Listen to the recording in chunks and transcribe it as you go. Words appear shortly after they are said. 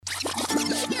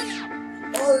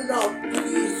You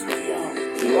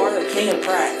are the king of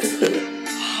cracks.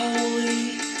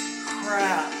 Holy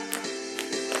crap.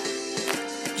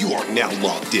 You are now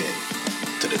logged in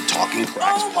to the Talking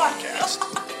Cracks podcast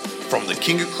from the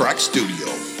King of Cracks studio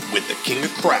with the King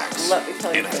of Cracks Let me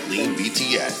tell you and Eileen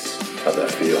BTS. How'd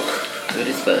that feel? Good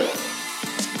as fuck.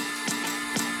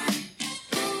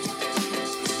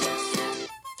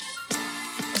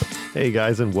 Hey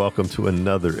guys, and welcome to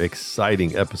another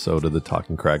exciting episode of the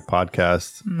Talking Crack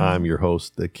podcast. I'm your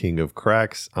host, the King of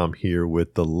Cracks. I'm here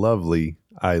with the lovely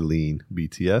Eileen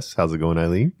BTS. How's it going,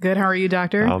 Eileen? Good. How are you,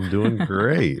 Doctor? I'm doing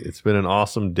great. It's been an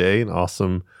awesome day, an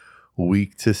awesome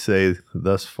week to say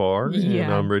thus far. Yeah.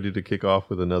 And I'm ready to kick off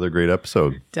with another great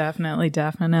episode.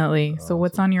 Definitely. So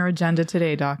what's on your agenda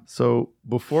today, Doc? So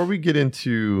before we get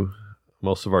into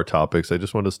most of our topics, I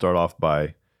just want to start off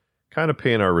by kind of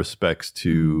paying our respects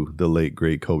to the late,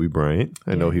 great Kobe Bryant.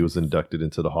 I know he was inducted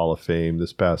into the Hall of Fame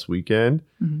this past weekend,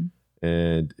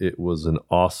 and it was an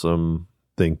awesome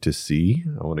thing to see.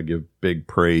 I want to give big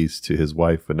praise to his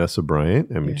wife, Vanessa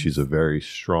Bryant. I mean, she's a very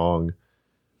strong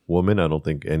woman. I don't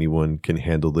think anyone can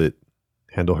handle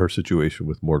her situation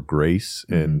with more grace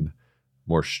and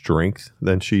more strength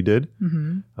than she did.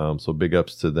 So big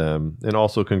ups to them. And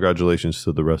also congratulations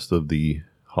to the rest of the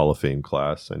Hall of Fame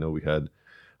class. I know we had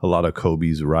a lot of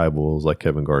Kobe's rivals like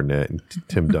Kevin Garnett and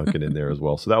Tim Duncan in there as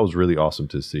well. So that was really awesome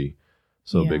to see.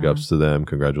 So big ups to them.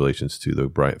 Congratulations to the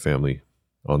Bryant family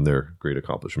on their great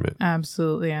accomplishment.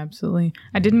 Absolutely.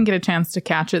 I didn't get a chance to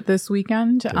catch it this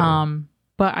weekend,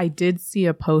 but I did see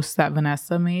a post that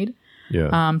Vanessa made.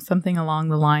 Something along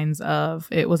the lines of,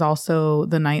 it was also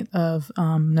the night of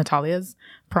Natalia's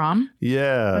prom.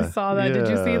 Yeah. I saw that. Did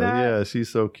you see that? Yeah, she's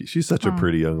so cute. She's such a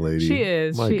pretty young lady. She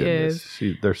is. My goodness.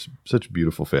 They're such a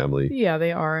beautiful family. Yeah,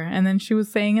 they are. And then she was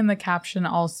saying in the caption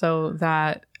also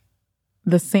that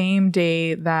the same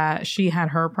day that she had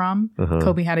her prom,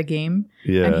 Kobe had a game,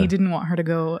 and he didn't want her to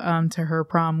go to her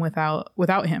prom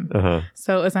without him.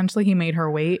 So essentially, he made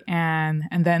her wait, and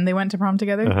then they went to prom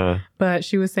together. But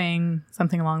she was saying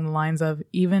something along the lines of,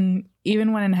 even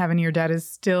when in heaven, your dad is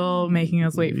still making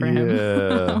us wait for him.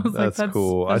 Yeah, I was that's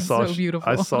cool. That's so beautiful.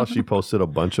 I saw she posted a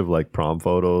bunch of like prom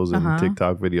photos and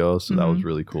TikTok videos, so that was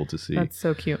really cool to see. That's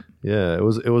so cute. Yeah, it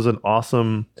was an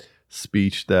awesome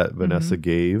speech that Vanessa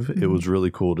gave. It was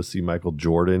really cool to see Michael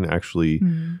Jordan actually,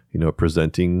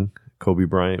 presenting Kobe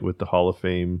Bryant with the Hall of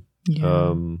Fame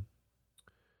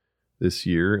this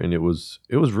year, and it was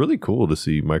really cool to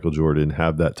see Michael Jordan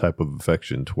have that type of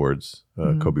affection towards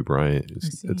Kobe Bryant.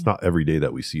 It's not every day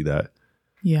that we see that.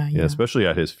 Yeah, especially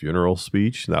at his funeral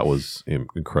speech. That was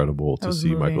incredible to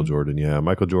see Michael Jordan. Yeah,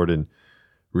 Michael Jordan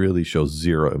really shows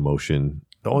zero emotion.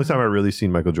 The only time I really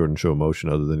seen Michael Jordan show emotion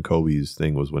other than Kobe's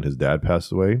thing was when his dad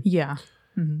passed away. Yeah.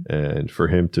 And for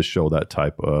him to show that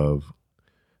type of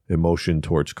emotion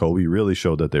towards Kobe really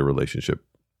showed that their relationship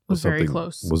was very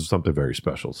close. Was something very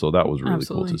special. So that was really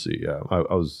cool to see. Yeah. I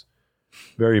was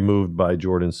very moved by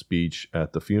Jordan's speech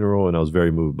at the funeral, and I was very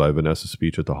moved by Vanessa's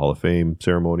speech at the Hall of Fame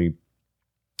ceremony.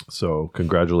 So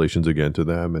congratulations again to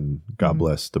them, and God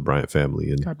bless the Bryant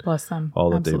family and God bless them. all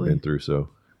that they've been through.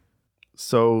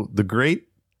 So the great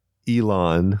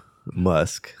Elon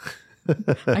Musk,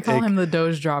 I call him the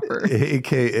Doge Dropper,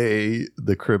 aka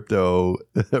the crypto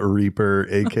reaper,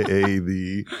 aka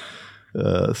the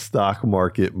stock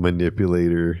market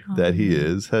manipulator that he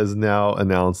is, has now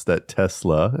announced that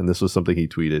Tesla, and this was something he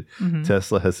tweeted,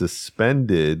 Tesla has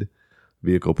suspended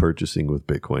vehicle purchasing with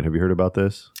Bitcoin. Have you heard about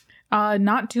this?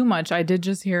 Not too much. I did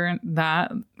just hear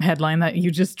that headline that you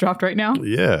just dropped right now.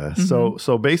 Yeah.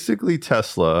 So basically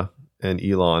Tesla and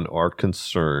Elon are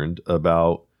concerned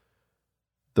about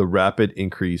the rapid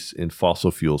increase in fossil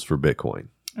fuels for Bitcoin.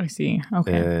 I see.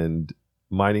 Okay. And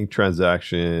mining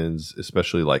transactions,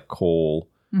 especially like coal,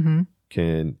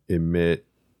 can emit,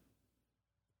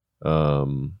 I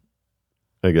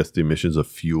guess, the emissions of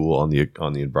fuel on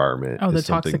the environment. Oh, the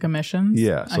toxic emissions.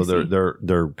 Yeah. So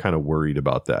they're kind of worried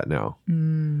about that now.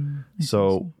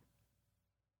 So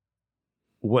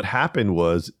what happened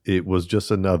was, it was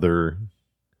just another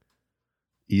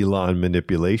Elon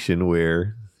manipulation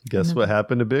where guess what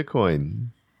happened to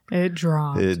Bitcoin? It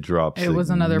dropped. It was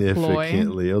another ploy.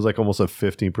 It was like almost a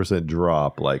 15%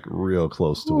 drop, like real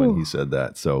close to when he said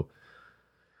that. So,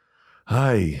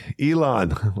 hi,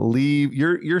 Elon, leave.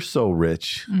 You're so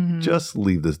rich. Just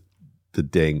leave the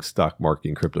dang stock market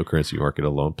and cryptocurrency market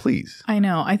alone, please. I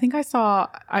know. I think I saw,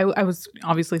 I was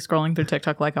obviously scrolling through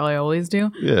TikTok like I always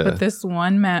do. Yeah. But this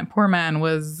one man, poor man,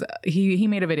 was, he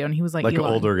made a video and he was like an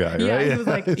Elon. older guy, right? Yeah, he was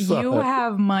like, you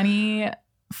have money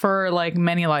for like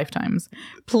many lifetimes.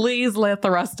 Please let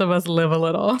the rest of us live a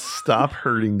little. Stop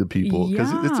hurting the people,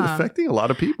 because it's affecting a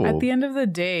lot of people. At the end of the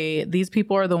day, these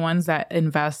people are the ones that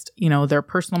invest, you know, their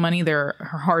personal money, their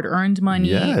hard-earned money.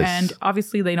 Yes. And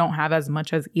obviously they don't have as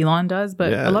much as Elon does,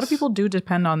 but a lot of people do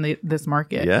depend on this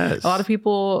market. Yes. A lot of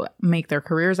people make their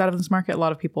careers out of this market. A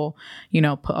lot of people, you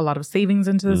know, put a lot of savings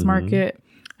into this market.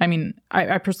 I mean,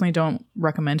 I personally don't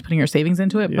recommend putting your savings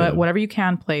into it, but whatever you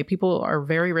can play, people are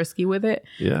very risky with it.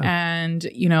 Yeah. And,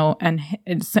 you know, and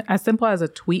it's as simple as a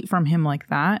tweet from him like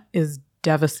that is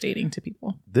devastating to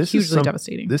people. Hugely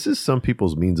devastating. This is some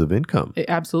people's means of income.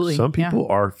 Absolutely. Some people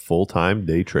are full-time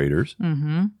day traders,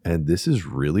 and this is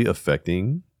really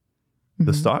affecting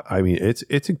the stock. I mean,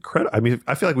 it's incredible. I mean,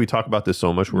 I feel like we talk about this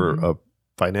so much. We're a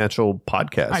financial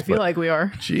podcast. I feel like we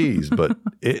are. Geez, but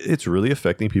it's really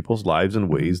affecting people's lives in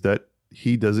ways that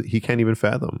he can't even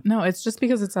fathom. No, it's just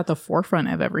because it's at the forefront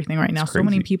of everything right now. So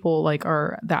many people like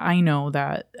that I know,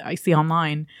 that I see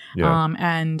online.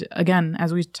 And again,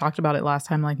 as we talked about it last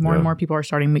time, like more and more people are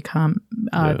starting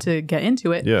to get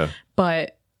into it. Yeah.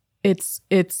 But it's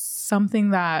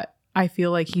something that I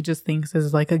feel like he just thinks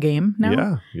is like a game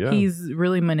now. Yeah. He's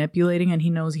really manipulating, and he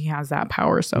knows he has that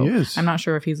power. So I'm not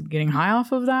sure if he's getting high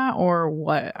off of that or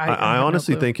what. I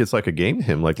honestly think it's like a game to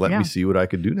him. Like, let me see what I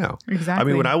could do now.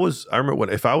 Exactly. I mean, I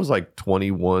remember if I was like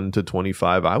 21 to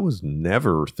 25, I was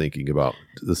never thinking about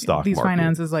the stock these market.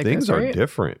 Finances like things this, right? are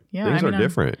different. Yeah, things are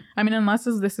different. I mean, unless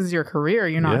this is your career,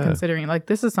 you're not considering like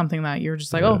this is something that you're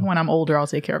just like, oh, when I'm older, I'll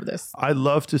take care of this. I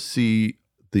love to see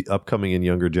the upcoming and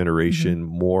younger generation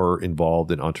more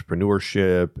involved in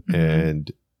entrepreneurship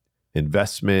and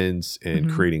investments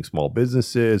and creating small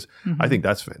businesses. I think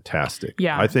that's fantastic.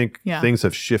 Yeah. I think things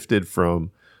have shifted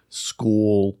from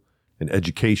school and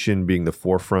education being the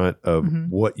forefront of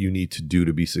what you need to do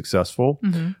to be successful.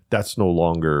 That's no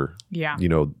longer, you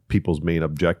know, people's main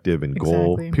objective and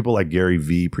goal. People like Gary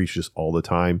Vee preach this all the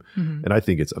time. And I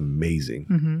think it's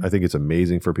amazing. I think it's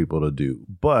amazing for people to do.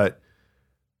 But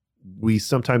we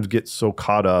sometimes get so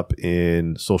caught up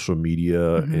in social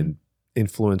media and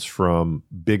influence from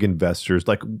big investors.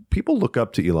 Like, people look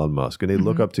up to Elon Musk and they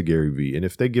look up to Gary Vee. And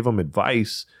if they give them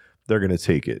advice, they're going to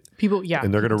take it.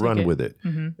 And they're going to run with it.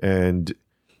 And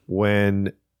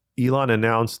when Elon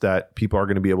announced that people are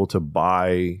going to be able to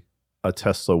buy a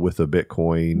Tesla with a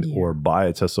Bitcoin or buy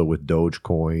a Tesla with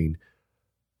Dogecoin,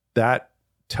 that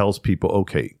tells people,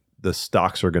 okay, the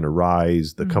stocks are going to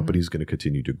rise, the company's going to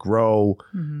continue to grow,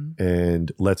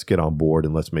 and let's get on board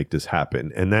and let's make this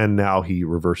happen. And then now he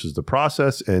reverses the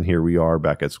process, and here we are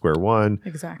back at square one.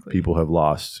 Exactly. People have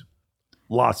lost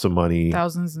lots of money.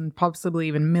 Thousands and possibly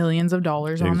even millions of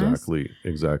dollars on this.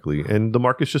 Exactly. And the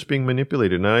market's just being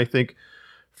manipulated. And I think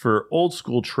for old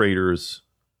school traders,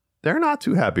 they're not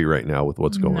too happy right now with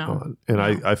what's going on. And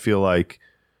I feel like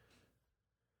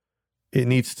it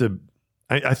needs to...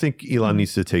 I think Elon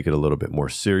needs to take it a little bit more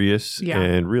serious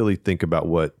and really think about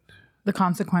what the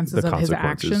consequences of his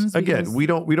actions. Again, we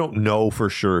don't know for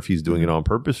sure if he's doing it on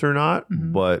purpose or not,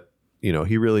 but you know,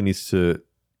 he really needs to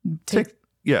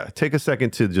take a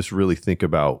second to just really think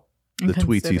about the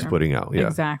tweets he's putting out. Yeah.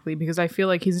 Exactly, because I feel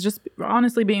like he's just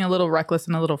honestly being a little reckless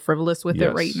and a little frivolous with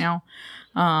it right now.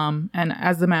 And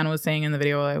as the man was saying in the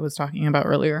video I was talking about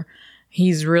earlier,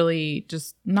 he's really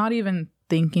just not even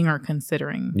thinking or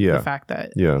considering the fact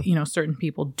that you know, certain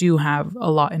people do have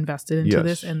a lot invested into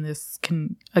this, and this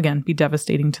can again be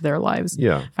devastating to their lives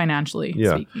financially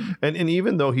speaking. And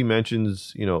even though he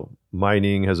mentions, you know,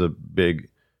 mining has a big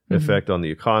effect on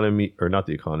the economy, or not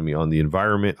the economy, on the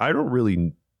environment,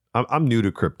 I'm new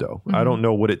to crypto. I don't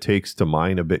know what it takes to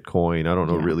mine a Bitcoin. I don't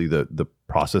know really the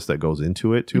process that goes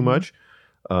into it too much.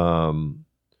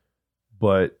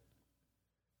 But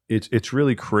it's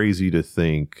really crazy to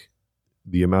think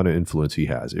the amount of influence he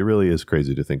has. It really is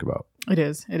crazy to think about. It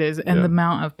is. And the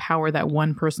amount of power that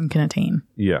one person can attain.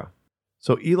 Yeah.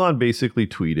 So Elon basically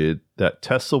tweeted that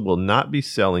Tesla will not be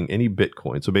selling any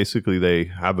Bitcoin. So basically they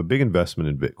have a big investment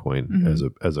in Bitcoin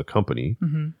as a company.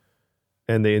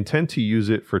 And they intend to use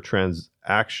it for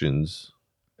transactions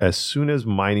as soon as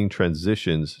mining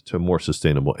transitions to more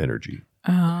sustainable energy.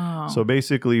 Oh. So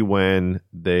basically when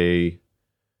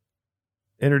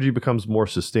energy becomes more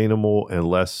sustainable and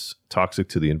less toxic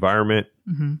to the environment,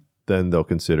 then they'll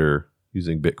consider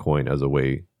using Bitcoin as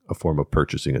a form of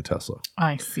purchasing a Tesla.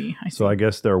 I see. So I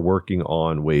guess they're working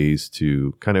on ways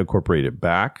to kind of incorporate it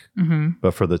back,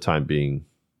 but for the time being,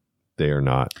 they are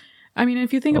not. I mean,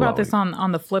 if you think about this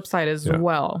on the flip side as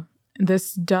well,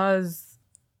 this does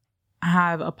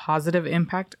have a positive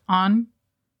impact on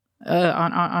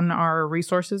our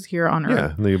resources here on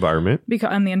Earth. Yeah, the environment.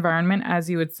 Because in the environment, as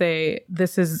you would say,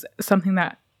 this is something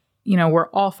that we're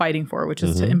all fighting for, which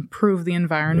is to improve the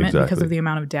environment because of the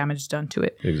amount of damage done to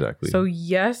it. Exactly. So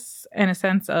yes, in a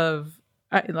sense of,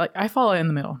 I fall in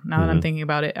the middle. Now that I'm thinking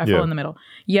about it, I fall in the middle.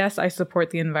 Yes, I support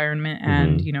the environment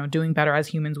and, doing better as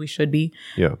humans, we should be.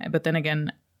 Yeah. But then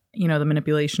again, the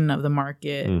manipulation of the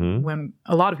market when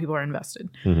a lot of people are invested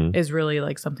is really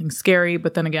like something scary.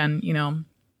 But then again,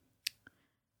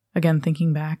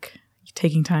 thinking back,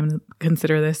 taking time to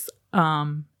consider this,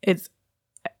 it's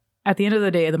at the end of the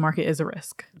day, the market is a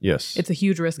risk. Yes. It's a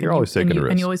huge risk. You're always taking a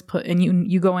risk. And you always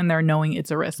you go in there knowing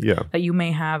it's a risk. Yeah. That you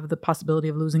may have the possibility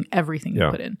of losing everything you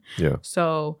put in. Yeah.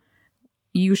 So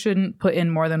you shouldn't put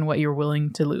in more than what you're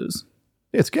willing to lose.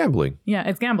 It's gambling. Yeah,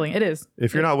 it's gambling. It is.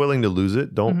 If you're not willing to lose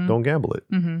it, don't gamble it.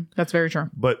 That's very true.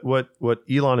 But what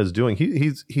Elon is doing,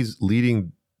 he's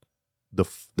leading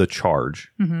the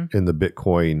charge in the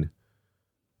Bitcoin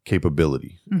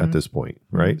capability at this point,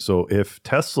 right? So if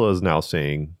Tesla is now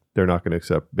saying they're not going to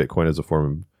accept Bitcoin as a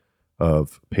form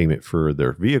of payment for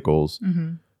their vehicles,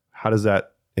 how does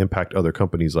that impact other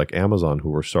companies like Amazon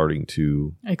who are starting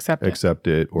to accept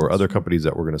it, or That's other true. companies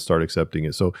that were going to start accepting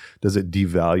it? So does it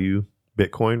devalue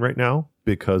Bitcoin right now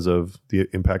because of the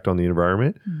impact on the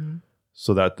environment?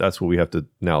 So that's what we have to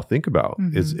now think about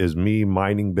is me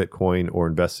mining Bitcoin or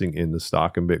investing in the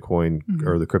stock in Bitcoin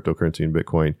or the cryptocurrency in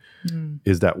Bitcoin.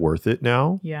 Is that worth it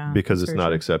now? Yeah, Because that's it's very not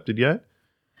true. accepted yet.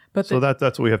 But So that's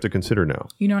what we have to consider now.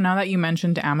 now that you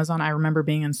mentioned Amazon, I remember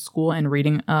being in school and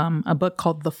reading a book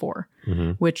called The Four,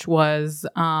 which was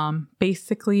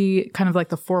basically kind of like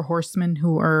the four horsemen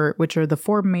which are the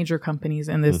four major companies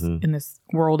in this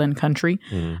world and country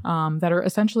that are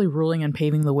essentially ruling and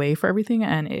paving the way for everything.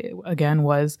 And it, again,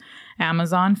 was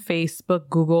Amazon, Facebook,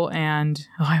 Google, and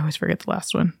I always forget the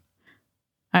last one.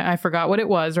 I forgot what it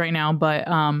was right now, but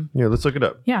Yeah, let's look it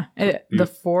up. yeah, the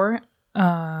four.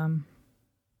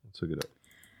 Let's look it up.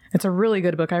 It's a really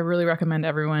good book. I really recommend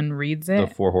everyone reads it.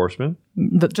 The Four Horsemen.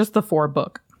 Just the Four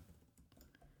book.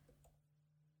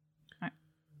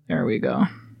 There we go.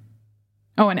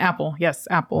 Oh, and Apple. Yes,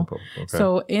 Apple. Okay.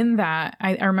 So in that,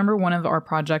 I remember one of our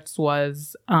projects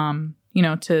was,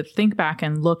 to think back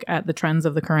and look at the trends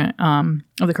of the current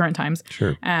times,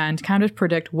 Sure. and kind of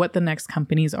predict what the next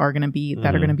companies are going to be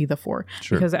that are going to be the four.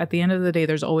 Sure. Because at the end of the day,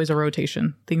 there's always a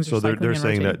rotation. Things So are they're cycling and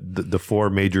saying rotating. that the four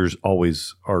majors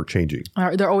always are changing.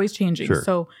 They're always changing. Sure.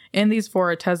 So in these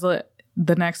four, Tesla,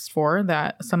 the next four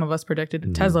that some of us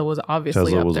predicted, Tesla was obviously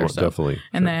Tesla up was there. one, So. definitely.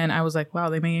 And Sure. then I was like, wow,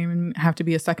 they may even have to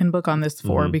be a second book on this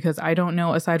four because I don't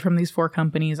know, aside from these four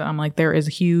companies, I'm like, there is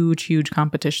huge, huge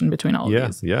competition between all of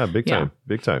these. Yeah, big Yeah. time.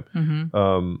 Big time.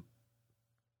 Mm-hmm.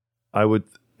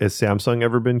 Has Samsung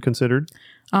ever been considered?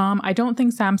 I don't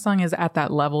think Samsung is at that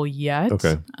level yet.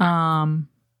 Okay.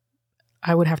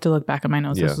 I would have to look back at my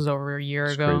notes. Yeah. This was over a year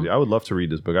It's ago. crazy. I would love to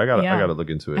read this book. I gotta look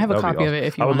into it. I have a That'd be copy of awesome. it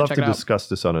if you I would want love to to check it out. discuss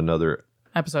this on another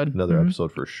Episode.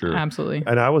 episode for sure. Absolutely.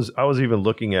 And I was even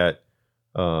looking at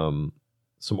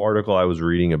some article I was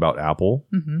reading about Apple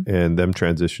and them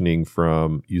transitioning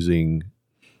from using,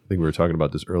 I think we were talking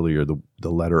about this earlier,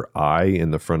 the letter I in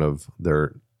the front of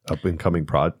their up and coming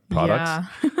products. Yeah.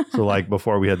 So like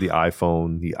before we had the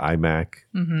iPhone, the iMac,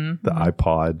 the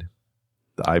iPod,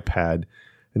 the iPad,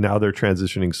 and now they're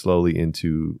transitioning slowly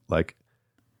into like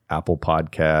Apple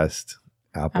Podcast,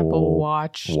 Apple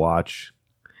Watch.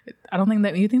 I don't think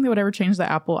that you think they would ever change the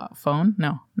Apple phone.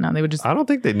 No, they would just. I don't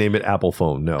think they'd name it Apple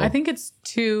Phone. No, I think it's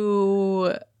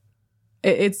too.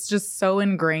 It's just so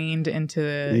ingrained into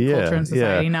culture and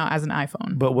society now as an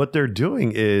iPhone. But what they're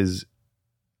doing is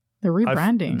they're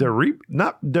rebranding.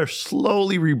 They're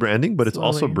slowly rebranding, but it's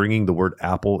also Slowly. bringing the word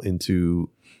Apple into.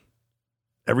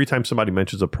 Every time somebody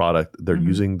mentions a product, they're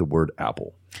using the word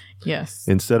Apple. Yes.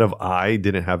 Instead of I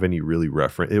didn't have any really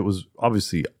reference. It was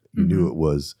obviously you knew it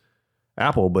was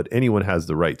Apple, but anyone has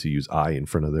the right to use I in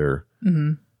front of their.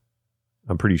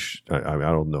 I'm pretty sure. I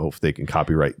don't know if they can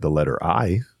copyright the letter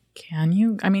I. Can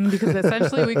you? I mean, because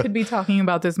essentially we could be talking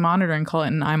about this monitor and call it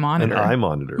an eye monitor. An eye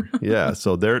monitor. Yeah.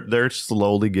 So they're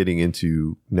slowly getting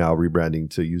into now rebranding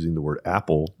to using the word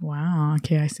Apple. Wow.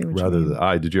 Okay, I see what rather you mean. than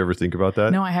I. Did you ever think about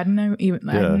that? No, I hadn't even.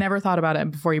 Yeah. I never thought about it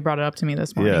before you brought it up to me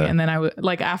this morning. Yeah. And then I was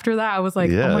like, after that, I was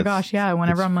like, Yeah, oh my it's- gosh, yeah.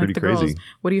 Whenever it's I'm like pretty the girls, crazy.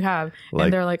 what do you have? Like-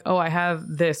 and they're like, oh, I have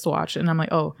this watch, and I'm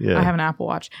like, oh, Yeah. I have an Apple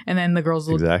Watch. And then the girls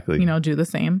will, Exactly. do the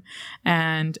same.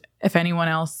 And if anyone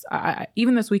else,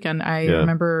 even this weekend, I Yeah.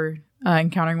 remember.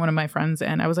 Encountering one of my friends,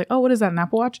 and I was like, "Oh, what is that? An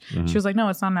Apple Watch?" She was like, "No,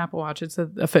 it's not an Apple Watch. It's a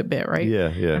Fitbit, right?" Yeah.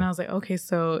 Yeah. And I was like, "Okay,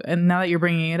 so." And now that you're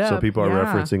bringing it up, So people are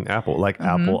yeah. referencing Apple, like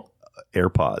Apple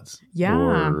AirPods. Yeah.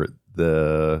 Or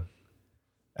the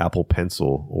Apple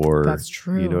Pencil, or that's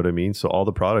true. You know what I mean? So all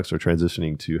the products are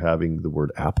transitioning to having the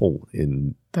word Apple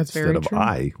instead of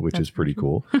I, which is pretty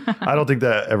cool. I don't think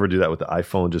that ever do that with the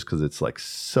iPhone just because it's like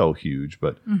so huge,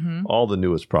 but all the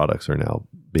newest products are now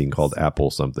being called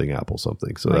Apple something.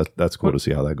 So like, that's cool to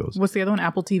see how that goes. What's the other one?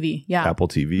 Apple TV. Yeah. Apple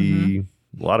TV.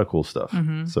 A lot of cool stuff.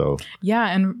 So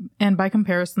yeah, and by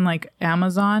comparison, like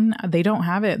Amazon, they don't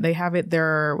have it. They have it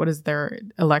their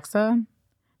Alexa,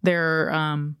 their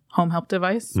home help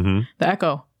device, the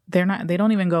Echo. They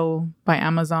don't even go by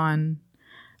Amazon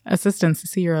assistants to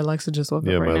see your Alexa just woke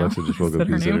up right now. Yeah, my Alexa just woke up.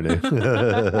 Use her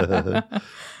name.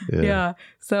 Yeah.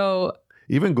 So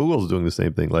even Google's doing the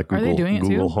same thing. Like Google, are they doing it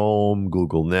Google too? Home,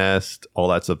 Google Nest, all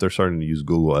that stuff. They're starting to use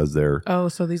Google as their. Oh,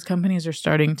 so these companies are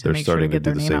starting to make sure to get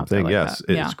their name out there. Yes,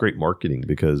 it's great marketing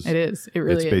because it is. It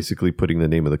really it's basically putting the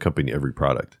name of the company in every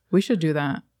product. We should do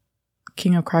that.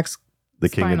 King of Cracks. The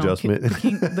King adjustment.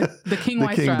 The King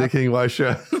Y strap. The King Y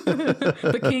strap.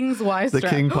 The King's Y strap. The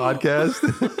King podcast.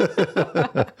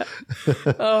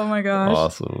 Oh my gosh.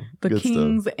 Awesome. The Good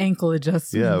King's stuff. Ankle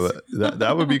adjustment. Yeah, but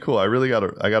that would be cool. I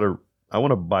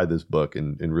want to buy this book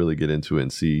and really get into it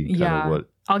and see kind of what.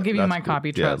 I'll give you my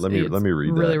copy. Yeah, let me read that.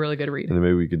 Really, really good read. And then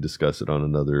maybe we can discuss it on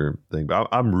another thing. But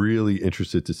I'm really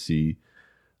interested to see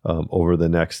over the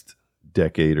next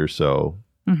decade or so.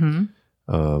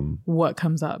 What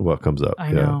comes up?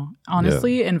 I know.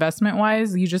 Honestly, investment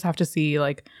wise, you just have to see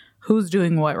like who's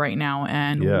doing what right now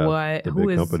and the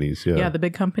big companies. The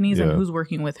big companies and who's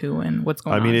working with who and what's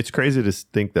going on. I mean, it's crazy to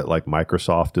think that like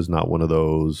Microsoft is not one of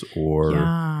those, or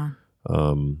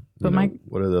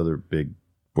what are the other big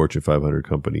Fortune 500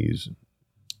 companies?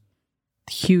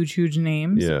 Huge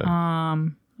names. Yeah.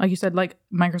 Like you said, like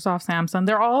Microsoft, Samsung,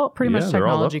 they're all pretty much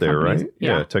technology they're all up there, companies. right?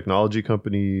 Yeah, technology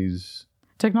companies.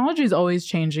 Technology is always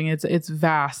changing. It's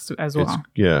vast as well.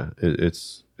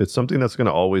 It's something that's going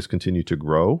to always continue to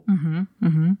grow.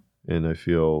 And I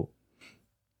feel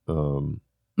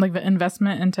like the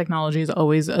investment in technology is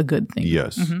always a good thing.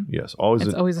 Yes, yes, always.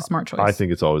 It's always a smart choice. I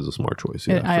think it's always a smart choice.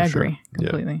 Yeah, I agree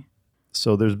completely. Yeah.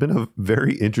 So there's been a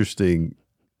very interesting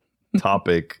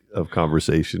topic of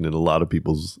conversation in a lot of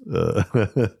people's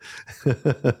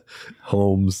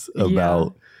homes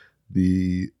about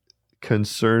the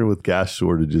concern with gas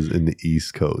shortages in the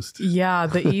East Coast. Yeah,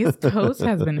 the East Coast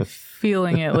has been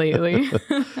feeling it lately.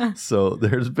 So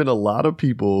there's been a lot of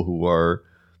people who are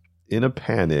in a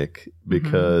panic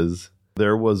because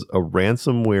there was a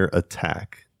ransomware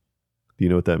attack. Do you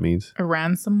know what that means? A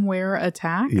ransomware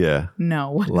attack? Yeah.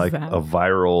 No, what like is that? A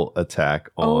viral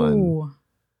attack on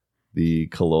the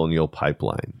Colonial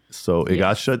Pipeline. So it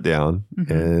got shut down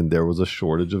and there was a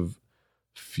shortage of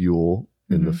fuel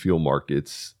in the fuel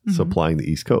markets supplying the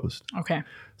East Coast. Okay.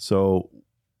 So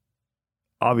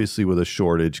obviously with a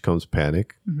shortage comes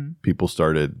panic. People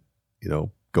started,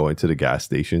 going to the gas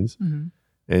stations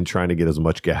and trying to get as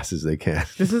much gas as they can.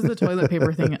 This is the toilet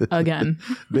paper thing again.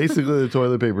 Basically the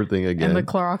toilet paper thing again. And the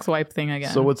Clorox wipe thing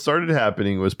again. So what started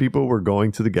happening was people were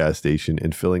going to the gas station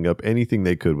and filling up anything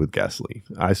they could with gasoline.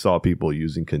 I saw people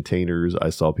using containers. I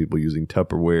saw people using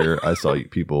Tupperware. I saw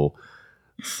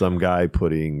some guy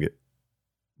putting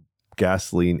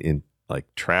gasoline in like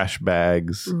trash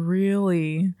bags.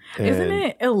 Really? Isn't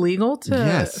it illegal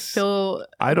to fill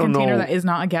a container that is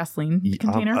not a gasoline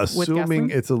container? I'm assuming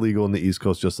it's illegal in the East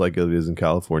Coast just like it is in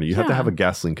California. You have to have a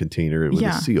gasoline container with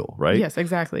a seal, right? Yes,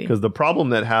 exactly. Because the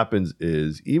problem that happens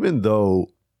is even though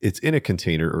it's in a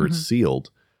container or it's sealed,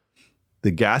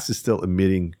 the gas is still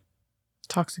emitting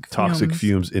toxic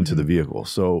fumes into the vehicle.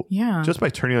 So just by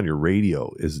turning on your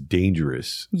radio is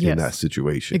dangerous in that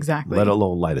situation. Exactly. Let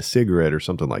alone light a cigarette or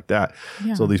something like that.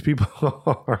 Yeah. So these people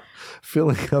are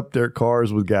filling up their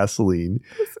cars with gasoline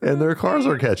and their cars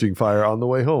are catching fire on the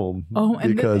way home. Oh,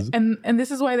 and this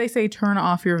is why they say turn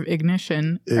off your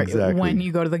ignition when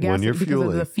you go to the gas station because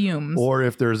of the fumes. Or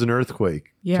if there's an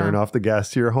earthquake, turn off the gas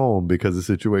to your home because of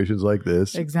situations like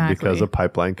this. Exactly. Because a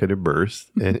pipeline could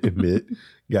burst and emit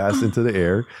gas into the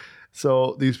air.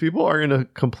 So these people are in a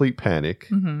complete panic.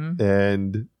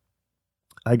 And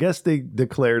I guess they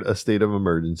declared a state of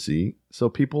emergency. So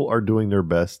people are doing their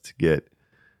best to get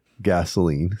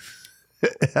gasoline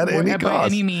at any cost. By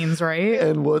any means, right?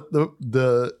 And what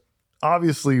the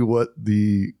obviously what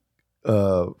the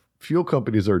fuel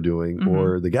companies are doing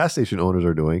or the gas station owners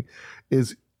are doing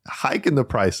is hiking the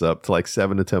price up to like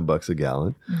 $7 to $10 a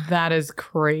gallon. That is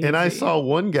crazy. And I saw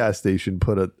one gas station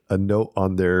put a note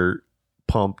on their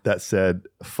pump that said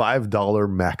 $5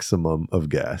 maximum of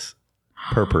gas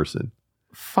per person.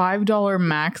 $5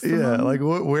 maximum. Yeah, like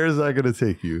where is that going to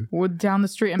take you? Down the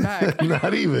street and back.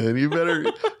 Not even. You better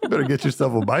get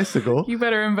yourself a bicycle. You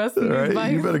better invest in these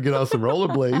bikes. You better get on some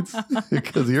rollerblades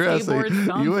because your ass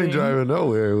you ain't driving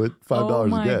nowhere with $5 oh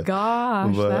my a gas.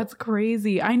 Gosh, that's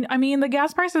crazy. I mean, the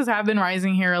gas prices have been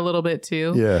rising here a little bit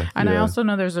too. Yeah, and I also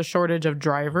know there's a shortage of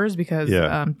drivers because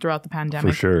throughout the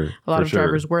pandemic, for sure, a lot of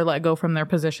drivers were let go from their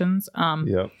positions.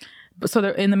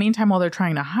 So in the meantime, while they're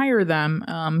trying to hire them,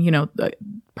 the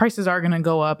prices are going to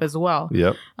go up as well.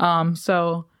 Yep.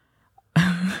 So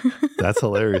that's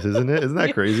hilarious, isn't it? Isn't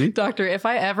that crazy? Doctor, if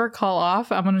I ever call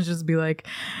off, I'm going to just be like,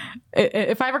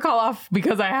 if I ever call off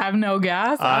because I have no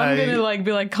gas, I'm going to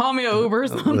be like, call me an Uber or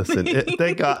something.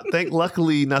 Listen,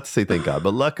 luckily, not to say thank God,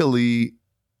 but luckily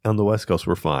on the West Coast,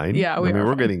 we're fine. Yeah,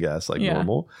 we're getting gas like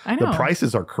normal. I know. The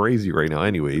prices are crazy right now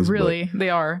anyways. Really, they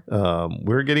are.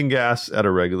 We're getting gas at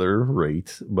a regular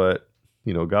rate, but,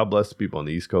 God bless the people on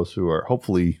the East Coast who are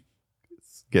hopefully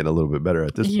getting a little bit better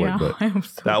at this point. But I hope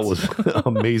so that was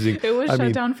amazing. It was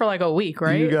shut down for like a week,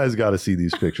 right? You guys got to see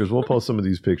these pictures. We'll post some of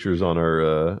these pictures on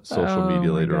our social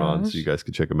media later on so you guys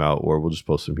can check them out, or we'll just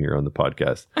post them here on the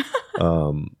podcast.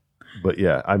 But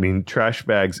yeah, I mean, trash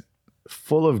bags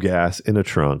full of gas in a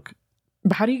trunk.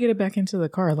 But how do you get it back into the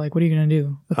car? Like, what are you going to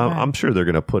do? I'm sure they're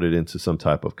going to put it into some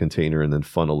type of container and then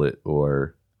funnel it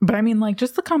But I mean, like,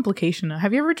 just the complication.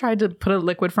 Have you ever tried to put a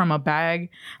liquid from a bag,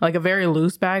 like a very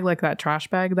loose bag, like that trash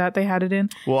bag that they had it in?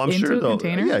 Well, I'm sure though.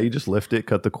 Yeah, you just lift it,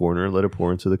 cut the corner, and let it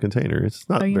pour into the container. It's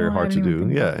not very hard to do.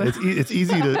 Yeah, it's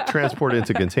easy to transport it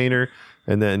into container,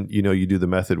 and then you do the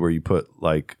method where you put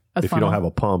like if you don't have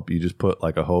a pump, you just put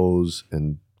like a hose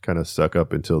and kind of suck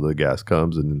up until the gas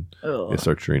comes and it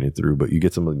starts draining through, but you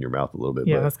get some in your mouth a little bit.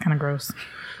 Yeah, that's kind of gross.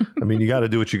 I mean, you got to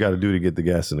do what you got to do to get the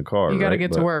gas in the car. You got to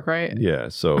get to work, right? Yeah.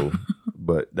 So,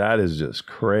 but that is just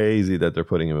crazy that they're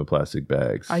putting them in plastic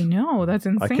bags. I know. That's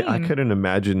insane. I couldn't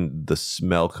imagine the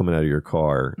smell coming out of your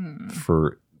car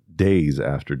for days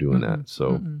after doing that.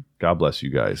 So God bless you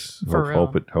guys.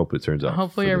 Hope it turns out.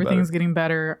 Hopefully everything's getting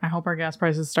better. I hope our gas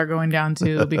prices start going down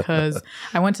too, because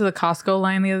I went to the Costco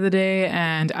line the other day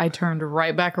and I turned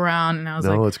right back around and I was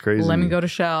it's crazy. Let me go to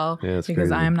Shell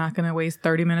because I am not going to waste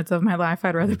 30 minutes of my life.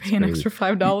 I'd rather pay an extra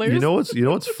 $5. You know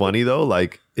what's funny though?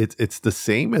 Like it's the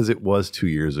same as it was 2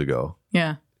 years ago.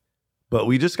 Yeah. But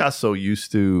we just got so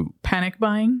used to panic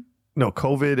buying. No,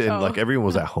 COVID and like everyone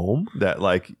was at home that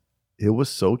like it was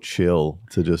so chill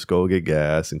to just go get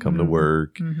gas and come to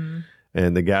work.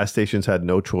 And the gas stations had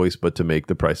no choice but to make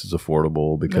the prices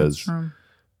affordable because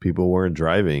people weren't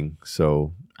driving.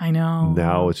 So I know.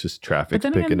 Now it's just traffic's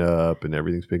picking up and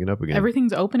everything's picking up again.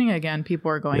 Everything's opening again. People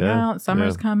are going out.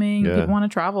 Summer's coming. People want to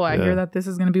travel. I hear that this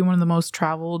is going to be one of the most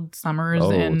traveled summers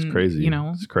in, it's crazy.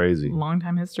 It's crazy. Long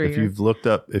time history.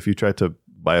 If you tried to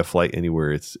buy a flight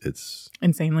anywhere, it's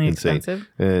insanely expensive.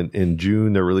 And in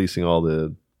June, they're releasing all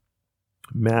the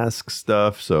mask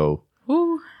stuff, so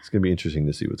it's gonna be interesting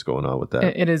to see what's going on with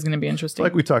that. It is gonna be interesting.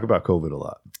 Like we talk about COVID a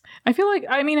lot. I feel like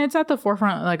it's at the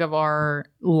forefront like of our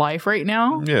life right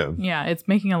now. Yeah, it's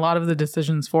making a lot of the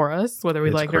decisions for us, whether we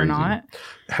like it or not.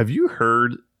 Have you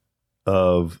heard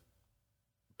of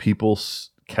people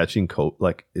catching COVID?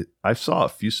 Like I saw a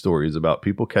few stories about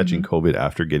people catching COVID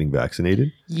after getting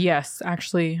vaccinated. Yes,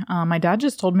 actually, my dad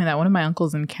just told me that one of my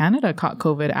uncles in Canada caught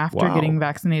COVID after getting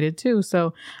vaccinated too.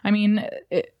 So, I mean,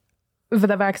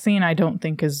 the vaccine I don't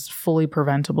think is fully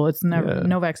preventable. It's never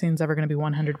no vaccine's ever going to be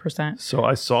 100%. So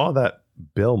I saw that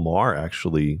Bill Maher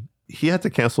actually he had to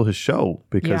cancel his show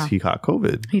because he caught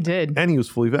COVID. He did, and he was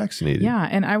fully vaccinated. Yeah,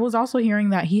 and I was also hearing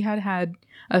that he had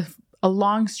a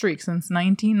long streak since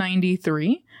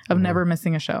 1993 of never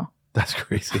missing a show. That's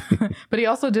crazy. But he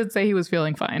also did say he was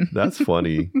feeling fine. That's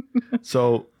funny.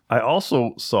 So I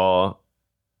also saw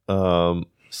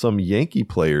some Yankee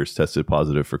players tested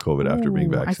positive for COVID after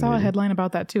being vaccinated. I saw a headline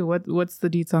about that too. What's the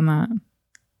deets on that?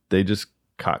 They just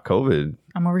caught COVID.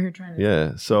 I'm over here trying to...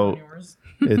 Yeah. So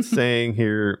it's saying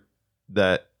here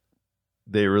that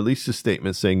they released a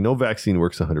statement saying no vaccine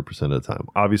works 100% of the time.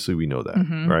 Obviously, we know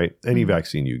that, right? Any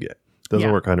vaccine you get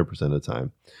doesn't work 100% of the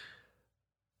time.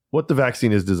 What the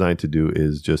vaccine is designed to do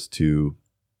is just to,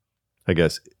 I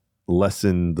guess,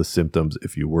 lessen the symptoms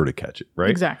if you were to catch it, right?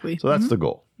 Exactly. So that's the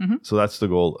goal. So that's the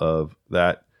goal of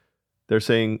that. They're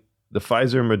saying the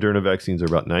Pfizer and Moderna vaccines are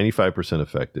about 95%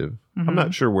 effective. I'm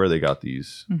not sure where they got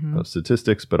these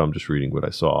statistics, but I'm just reading what I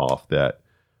saw off that.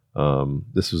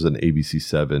 This was an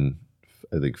ABC7,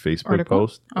 I think, Facebook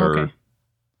post or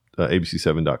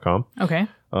ABC7.com. Okay.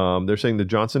 They're saying the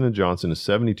Johnson & Johnson is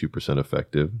 72%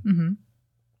 effective.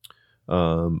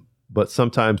 But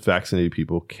sometimes vaccinated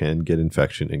people can get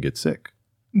infection and get sick.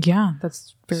 Yeah,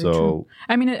 that's very true.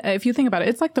 I mean, if you think about it,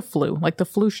 it's like the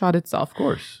flu shot itself. Of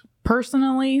course.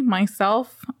 Personally,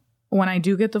 myself, when I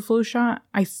do get the flu shot,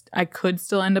 I could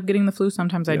still end up getting the flu.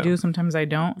 Sometimes I do, sometimes I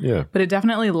don't. Yeah. But it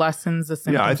definitely lessens the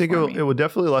symptoms. Yeah, I think it would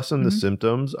definitely lessen the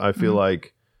symptoms. I feel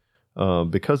like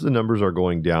because the numbers are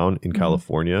going down in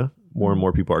California, more and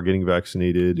more people are getting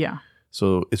vaccinated. Yeah.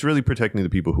 So it's really protecting the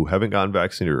people who haven't gotten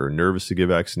vaccinated or are nervous to get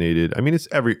vaccinated. I mean,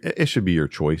 it should be your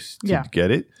choice to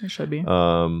get it. It should be.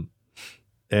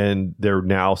 And they're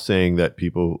now saying that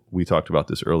we talked about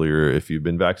this earlier, if you've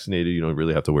been vaccinated, you don't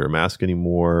really have to wear a mask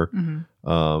anymore.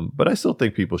 But I still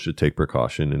think people should take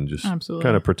precaution and just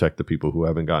kind of protect the people who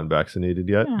haven't gotten vaccinated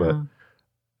yet. Yeah. But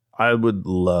I would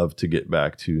love to get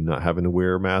back to not having to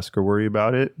wear a mask or worry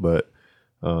about it. But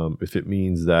if it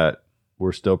means that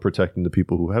we're still protecting the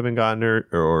people who haven't gotten it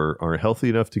or aren't healthy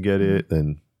enough to get it,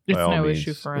 then it's no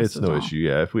issue for us. It's no issue.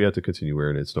 Yeah. If we have to continue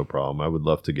wearing it, it's no problem. I would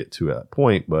love to get to that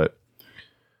point, but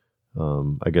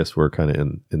I guess we're kind of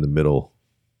in the middle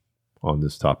on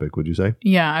this topic, would you say?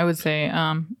 Yeah, I would say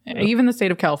even the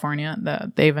state of California,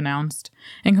 that they've announced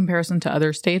in comparison to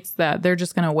other states that they're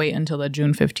just going to wait until the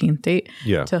June 15th date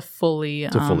to fully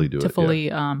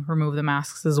remove the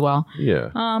masks as well.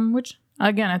 Yeah. Which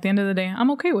again, at the end of the day,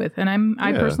 I'm okay with. And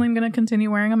I personally am going to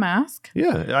continue wearing a mask.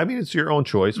 Yeah. I mean, it's your own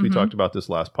choice. We talked about this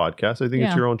last podcast. I think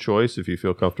it's your own choice. If you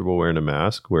feel comfortable wearing a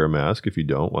mask, wear a mask. If you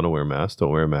don't want to wear a mask,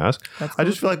 don't wear a mask. I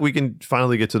just feel like we can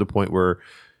finally get to the point where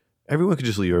everyone can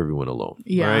just leave everyone alone.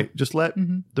 Yeah. Right? Just let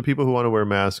the people who want to wear a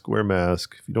mask, wear a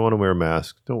mask. If you don't want to wear a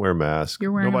mask, don't wear a mask.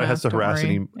 You're wearing Nobody a mask, has to harass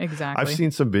any. Exactly. I've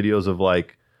seen some videos of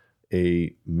like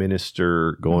a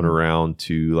minister going around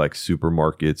to like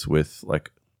supermarkets with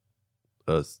like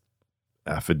a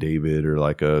affidavit or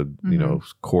like a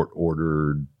court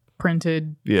ordered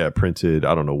printed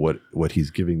I don't know what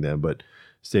he's giving them, but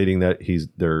stating that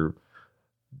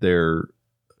they're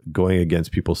going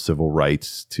against people's civil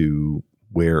rights to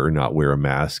wear or not wear a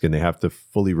mask, and they have to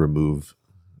fully remove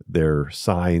their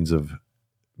signs of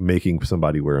making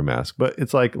somebody wear a mask. But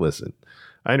it's like, listen,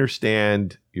 I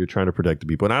understand you're trying to protect the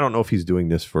people, and I don't know if he's doing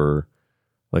this for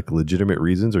like legitimate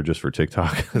reasons or just for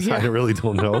TikTok. I really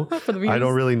don't know. I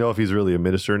don't really know if he's really a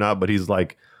minister or not, but he's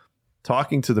like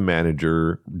talking to the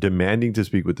manager, demanding to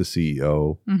speak with the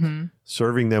CEO,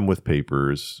 serving them with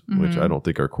papers, which I don't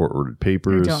think are court-ordered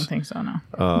papers. I don't think so,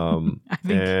 no.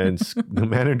 And the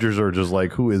managers are just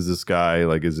like, who is this guy?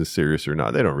 Like, is this serious or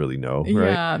not? They don't really know,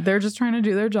 right? Yeah, they're just trying to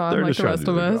do their job like the rest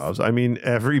of us. Jobs. I mean,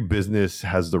 every business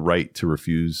has the right to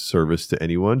refuse service to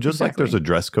anyone, just like there's a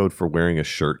dress code for wearing a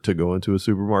shirt to go into a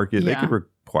supermarket. They could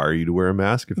require you to wear a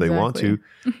mask if they want to,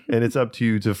 and it's up to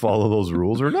you to follow those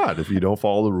rules or not. If you don't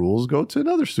follow the rules, go to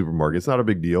another supermarket. It's not a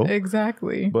big deal.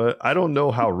 Exactly. But I don't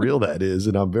know how real that is,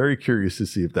 and I'm very curious to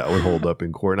see if that would hold up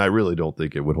in court. And I really don't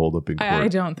think it would hold up in court. I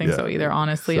don't think so either,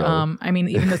 honestly. So, I mean,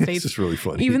 even the state, it's just really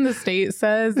funny. Even the state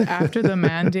says after the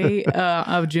mandate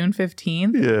of June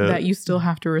 15th that you still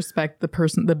have to respect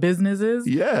the businesses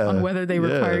on whether they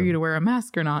require you to wear a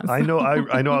mask or not. So. I know.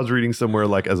 I know. I was reading somewhere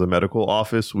like as a medical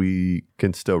office, we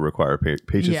can still require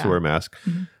patients to wear a mask,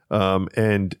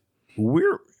 and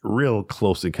we're real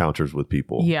close encounters with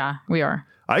people. Yeah, we are.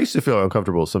 I used to feel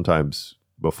uncomfortable sometimes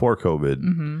before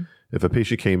COVID. If a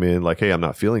patient came in like, hey, I'm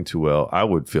not feeling too well, I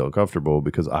would feel uncomfortable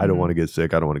because I don't want to get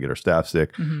sick. I don't want to get our staff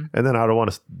sick. And then I don't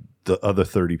want the other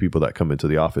 30 people that come into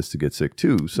the office to get sick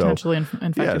too. So potentially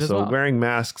infected as well. So wearing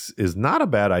masks is not a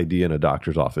bad idea in a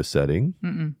doctor's office setting.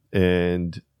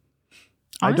 And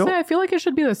honestly, I feel like it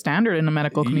should be the standard in the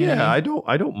medical community. Yeah,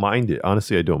 I don't mind it.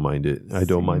 Honestly, I don't mind it. I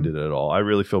don't mind it at all. I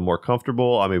really feel more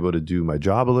comfortable. I'm able to do my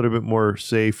job a little bit more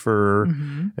safer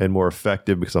and more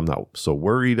effective because I'm not so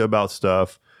worried about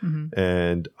stuff.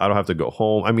 And I don't have to go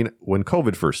home. I mean, when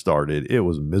COVID first started, it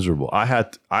was miserable.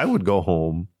 I would go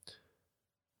home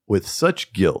with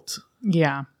such guilt.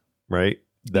 Yeah. Right?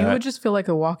 You would just feel like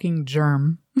a walking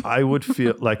germ. I would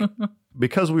feel like,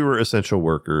 because we were essential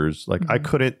workers, like I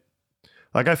couldn't,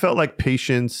 like I felt like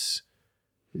patients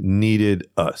needed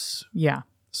us. Yeah.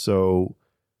 So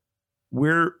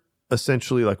we're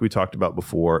essentially, like we talked about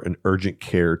before, an urgent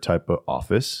care type of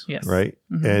office. Yes. Right.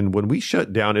 And when we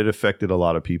shut down, it affected a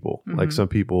lot of people. Like some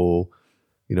people,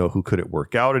 who couldn't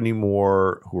work out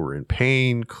anymore, who were in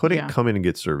pain, couldn't come in and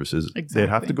get services. Exactly. They'd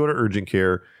have to go to urgent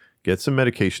care, get some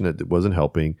medication that wasn't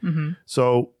helping.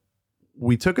 So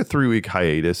we took a 3-week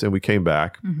hiatus and we came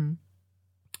back.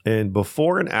 And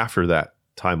before and after that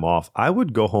time off, I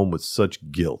would go home with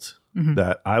such guilt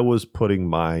that I was putting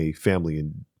my family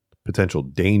in potential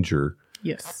danger.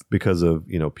 Yes. Because of,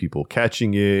 people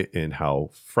catching it and how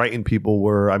frightened people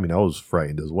were. I mean, I was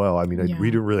frightened as well. I mean, we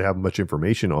didn't really have much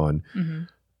information on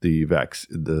the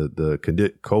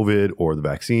COVID or the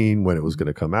vaccine, when it was going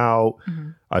to come out.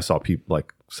 I saw people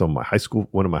like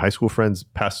one of my high school friends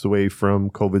passed away from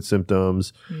COVID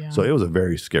symptoms. So it was a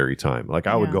very scary time. Like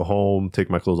I would go home, take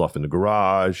my clothes off in the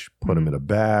garage, put them in a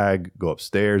bag, go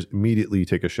upstairs, immediately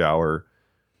take a shower,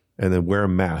 and then wear a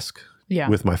mask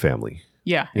with my family.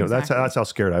 Yeah, you know, that's how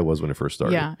scared I was when it first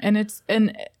started. Yeah,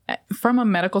 and from a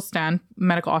medical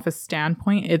office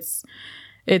standpoint,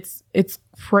 it's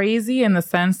crazy in the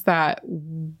sense that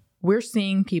we're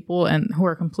seeing people who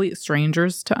are complete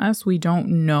strangers to us. We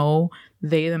don't know.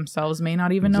 They themselves may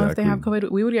not even know if they have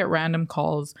COVID. We would get random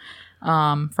calls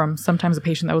from sometimes a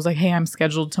patient that was like, "Hey, I'm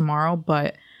scheduled tomorrow,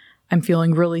 but I'm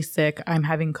feeling really sick. I'm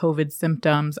having COVID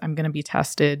symptoms. I'm going to be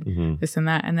tested, this and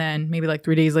that." And then maybe like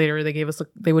 3 days later,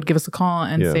 they would give us a call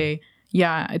and say,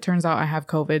 "Yeah, it turns out I have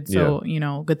COVID. So, you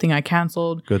know, good thing I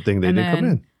canceled. Good thing they didn't come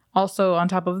in." Also, on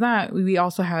top of that, we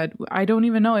also had, I don't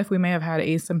even know if we may have had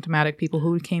asymptomatic people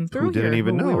who came through who didn't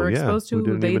even know. We were exposed to,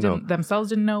 who they themselves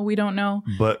didn't know. We don't know.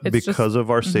 But it's because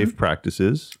of our safe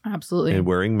practices. Absolutely. And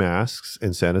wearing masks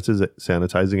and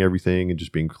sanitizing everything and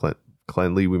just being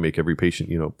cleanly, we make every patient,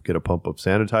 you know, get a pump of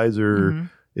sanitizer.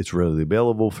 It's readily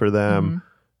available for them.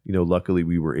 You know, luckily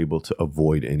we were able to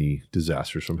avoid any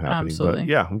disasters from happening. Absolutely. But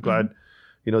yeah, I'm glad.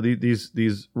 You know,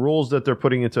 these rules that they're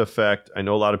putting into effect, I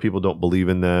know a lot of people don't believe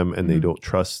in them and they don't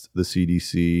trust the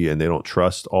CDC and they don't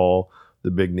trust all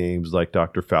the big names like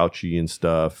Dr. Fauci and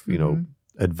stuff, you know,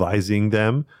 advising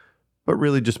them, but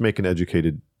really just make an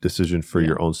educated decision for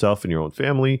your own self and your own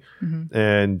family.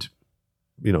 And,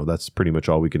 you know, that's pretty much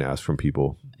all we can ask from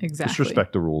people. Exactly. Just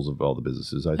respect the rules of all the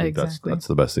businesses. I think that's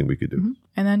the best thing we could do.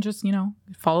 And then just, you know,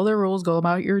 follow their rules, go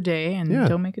about your day, and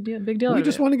don't make a big deal. We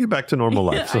just want to get back to normal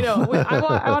life. So. I know.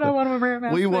 I don't want to wear a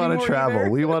mask. We want to travel.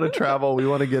 We want to travel. We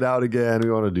want to get out again.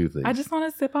 We want to do things. I just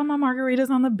want to sip on my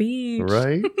margaritas on the beach.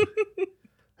 Right?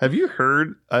 Have you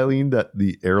heard, Eileen, that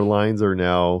the airlines are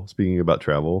now, speaking about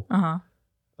travel,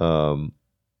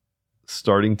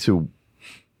 starting to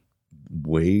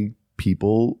weigh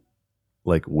people,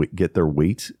 like get their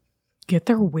weight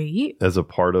as a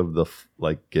part of the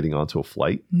getting onto a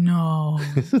flight? No.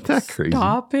 Isn't that crazy?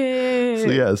 Stop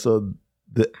it. So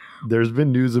there's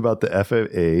been news about the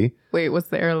FAA. Wait, what's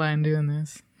the airline doing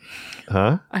this?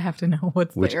 Huh? I have to know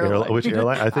which airline. Which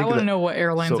airline? I think I want to know what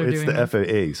airlines are doing. So it's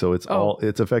the FAA. So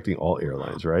it's affecting all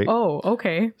airlines, right? Oh,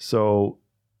 okay. So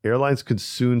airlines could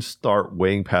soon start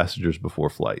weighing passengers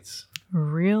before flights.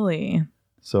 Really?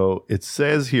 So it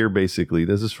says here, basically,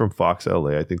 this is from Fox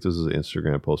LA. I think this is an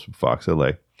Instagram post from Fox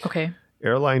LA. Okay.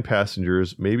 Airline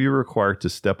passengers may be required to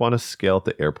step on a scale at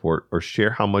the airport or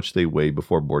share how much they weigh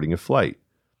before boarding a flight.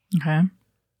 Okay.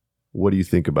 What do you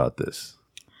think about this?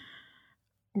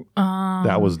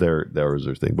 That was their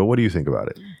thing. But what do you think about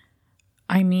it?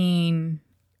 I mean,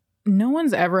 no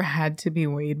one's ever had to be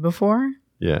weighed before.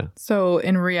 Yeah. So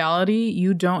in reality,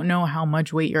 you don't know how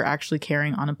much weight you're actually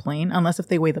carrying on a plane unless if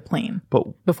they weigh the plane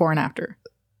before and after.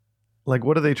 Like,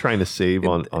 what are they trying to save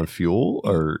on fuel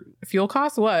or fuel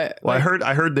costs? What? Well,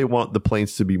 I heard they want the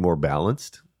planes to be more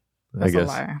balanced. That's I guess.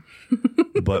 A lie.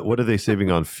 But what are they saving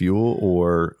on fuel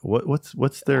or what's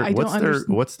their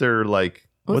like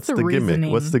what's the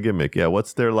gimmick? What's the gimmick? Yeah,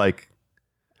 what's their like?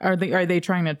 Are they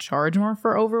trying to charge more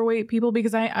for overweight people?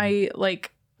 Because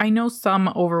I know some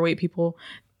overweight people,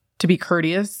 to be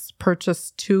courteous, purchase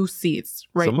 2 seats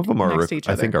right next to each other. Some of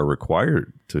them I think are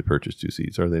required to purchase 2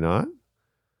 seats. Are they not?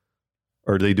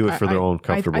 Or do they do it for their own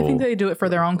comfortable? I think they do it for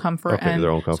their own comfort,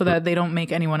 their own comfort. So that they don't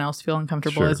make anyone else feel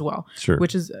uncomfortable as well. Sure.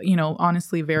 Which is, you know,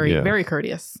 honestly very, very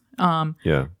courteous.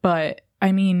 Yeah. But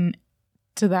I mean,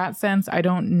 to that sense, I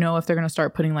don't know if they're going to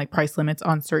start putting like price limits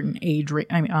on certain age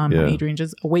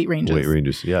ranges, weight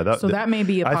ranges. Yeah. That may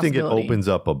be a possibility. I think it opens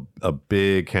up a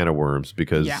big can of worms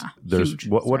because there's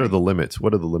what are the limits?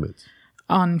 What are the limits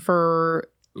for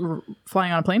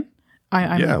flying on a plane?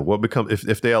 What becomes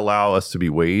if they allow us to be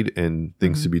weighed and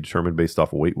things to be determined based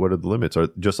off of weight? What are the limits? Are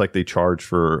just like they charge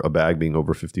for a bag being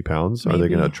over 50 pounds? Maybe. Are they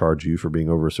going to charge you for being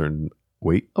over a certain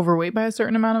weight? Overweight by a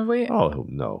certain amount of weight? Oh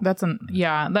no, that's what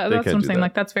I'm saying.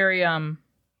 Like that's very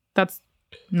that's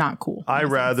not cool. I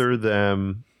rather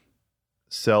them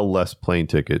sell less plane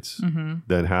tickets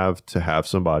than have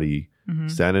somebody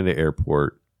stand in the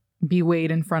airport, be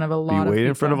weighed in front of a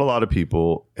lot of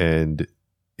people and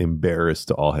embarrassed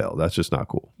to all hell. That's just not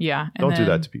cool. Yeah. Don't do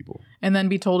that to people. And then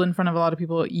be told in front of a lot of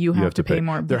people, you have to pay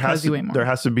more because you weigh more. There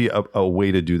has to be a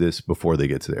way to do this before they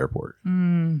get to the airport.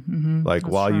 Like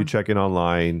that's while true. You check in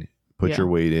online, put your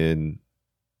weight in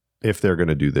if they're going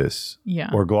to do this. Yeah.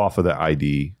 Or go off of the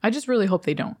ID. I just really hope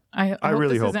they don't. I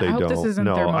really hope they don't. This isn't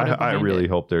their motivation. I really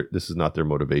hope this is not their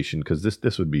motivation because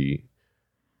this would be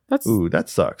that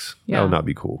sucks. Yeah. That would not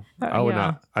be cool. I would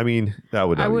not. I mean, that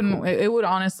would not. I wouldn't. Cool. It would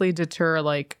honestly deter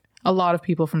like a lot of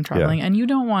people from traveling, and you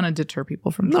don't want to deter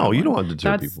people from traveling. No, you don't want to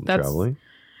deter people from traveling.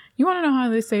 You want to know how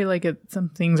they say like some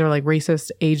things are like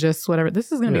racist, ageist, whatever.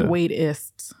 This is going to be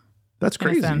weightists. That's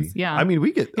crazy. Yeah. I mean,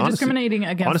 we get discriminating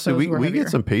against. Honestly, we get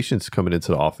some patients coming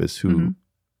into the office who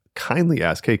kindly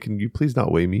ask, "Hey, can you please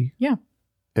not weigh me?" Yeah.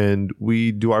 And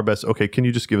we do our best. Okay, can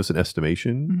you just give us an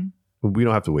estimation? We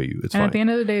don't have to weigh you. It's fine. At the end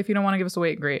of the day, if you don't want to give us a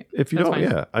weight, great. If you don't,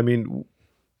 yeah. I mean,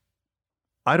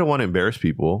 I don't want to embarrass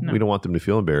people. No. We don't want them to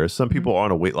feel embarrassed. Some people are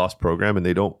on a weight loss program and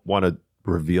they don't want to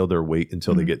reveal their weight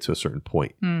until they get to a certain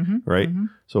point, right?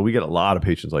 So we get a lot of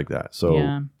patients like that.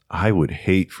 So I would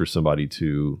hate for somebody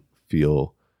to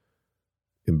feel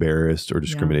embarrassed or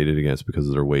discriminated against because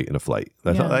of their weight in a flight.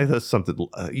 That's something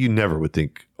you never would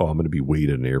think, oh, I'm going to be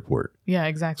weighed at an airport. Yeah,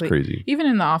 exactly. It's crazy. Even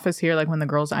in the office here, like when the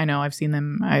girls, I know I've seen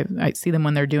them, I see them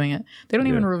when they're doing it. They don't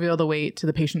even reveal the weight to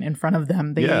the patient in front of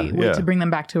them. They wait to bring them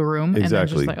back to a room and then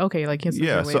just like, okay, like here's the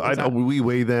weight. So I know we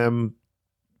weigh them.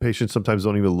 Patients sometimes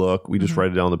don't even look. We just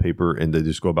write it down on the paper and they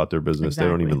just go about their business. Exactly.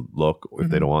 They don't even look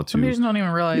if they don't want to. Some patients don't even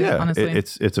realize, honestly.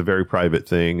 It's a very private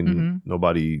thing and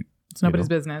nobody... It's nobody's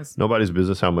business. Nobody's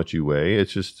business how much you weigh.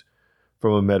 It's just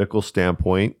from a medical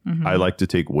standpoint, I like to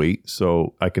take weight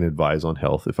so I can advise on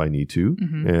health if I need to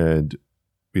and,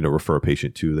 refer a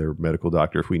patient to their medical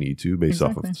doctor if we need to based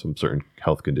off of some certain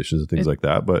health conditions and things like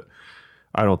that. But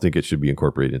I don't think it should be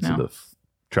incorporated into the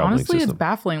traveling system. Honestly, it's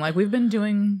baffling. Like we've been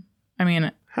doing, how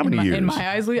many years? In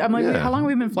my eyes, I'm like, how long have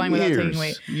we been flying without taking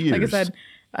weight? Years. Like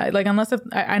I said,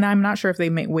 and I'm not sure if they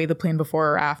weigh the plane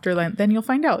before or after, then you'll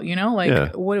find out,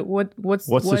 what's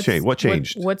the change? What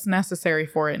changed? What's necessary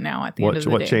for it now at the end of the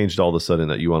day? What changed all of a sudden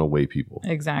that you want to weigh people?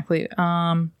 Exactly.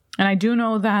 And I do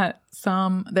know that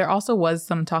there also was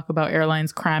some talk about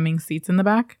airlines cramming seats in the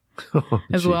back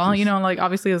as well.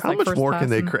 Obviously it's how much more can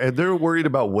they cram? They're worried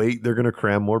about weight. They're going to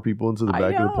cram more people into the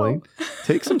back of the plane.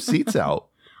 Take some seats out.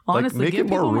 Honestly, make it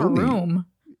more room.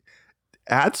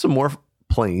 Add some more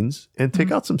planes and take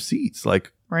out some seats,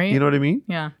 right? You know what I mean?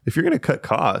 Yeah. If you're going to cut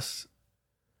costs,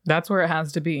 that's where it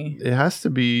has to be. It has to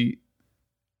be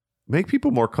make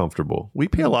people more comfortable. We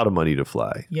pay a lot of money to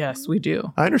fly. Yes, we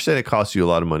do. I understand it costs you a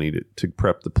lot of money to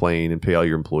prep the plane and pay all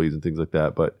your employees and things like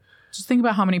that, but just think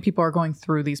about how many people are going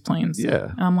through these planes.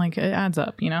 Yeah. I'm like, it adds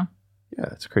up, Yeah,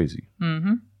 it's crazy.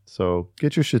 So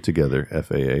get your shit together,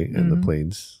 FAA and the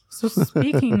planes. So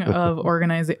speaking of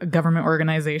government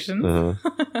organizations,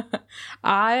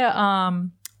 I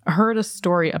heard a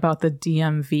story about the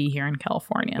DMV here in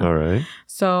California. All right.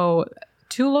 So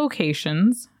 2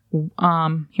 locations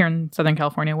here in Southern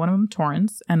California, one of them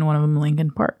Torrance and one of them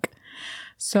Lincoln Park.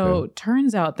 So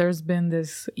turns out there's been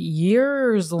this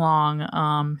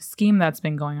years-long scheme that's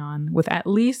been going on with at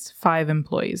least 5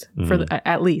 employees,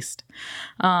 at least.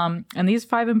 And these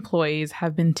 5 employees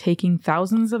have been taking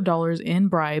thousands of dollars in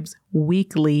bribes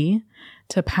weekly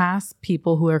to pass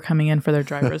people who are coming in for their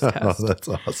driver's test. Oh, that's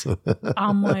awesome.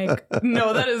 I'm like,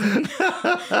 no, that isn't.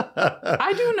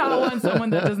 I do not want someone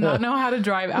that does not know how to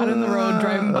drive out in the road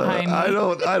driving behind me.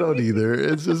 I don't either.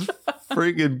 It's just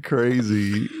freaking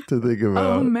crazy to think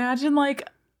about. Oh, imagine okay,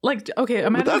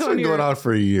 imagine. But that's been going on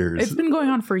for years. It's been going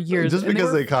on for years. Just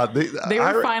because they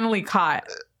were finally caught.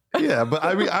 Yeah, but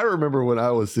I remember when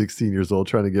I was 16 years old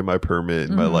trying to get my permit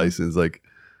and my license,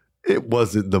 it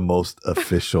wasn't the most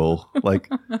official,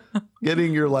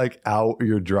 getting your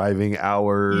your driving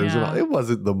hours. And all, it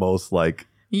wasn't the most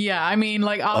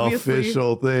obviously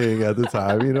official thing at the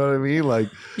time. You know what I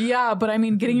mean? Yeah, but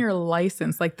getting your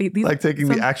license, these taking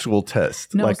the actual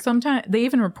test. No, sometimes they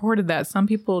even reported that some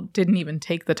people didn't even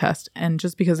take the test, and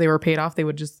just because they were paid off, they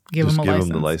would just give them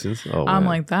the license. Oh, I'm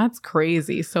like, that's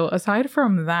crazy. So aside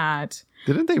from that.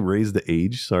 Didn't they raise the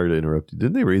age? Sorry to interrupt you.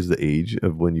 Didn't they raise the age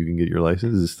of when you can get your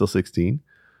license? Is it still 16?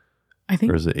 I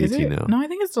think. Or is it 18 now? No, I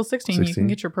think it's still 16. You can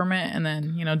get your permit and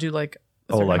then, do a certain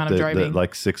amount of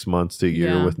driving. 6 months to a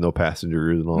year with no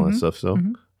passengers and all that stuff. So,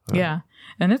 yeah.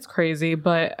 And it's crazy,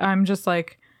 but I'm just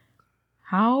like,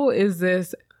 how is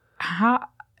this?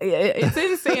 It's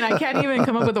insane. I can't even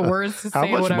come up with the words to say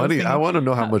how much money. I want to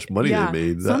know how much money they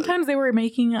made. Sometimes they were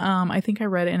making, I think I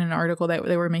read it in an article that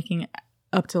they were making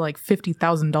up to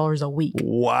 $50,000 a week.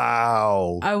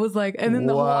 Wow. I was like, and then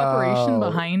the whole operation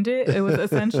behind it was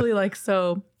essentially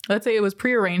so let's say it was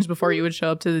prearranged before you would show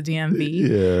up to the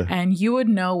DMV and you would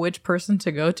know which person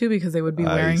to go to because they would be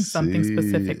wearing something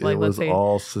specific. Let's say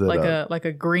like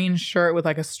a green shirt with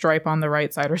a stripe on the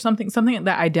right side or something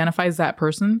that identifies that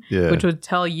person, which would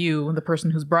tell you, the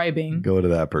person who's bribing, go to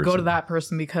that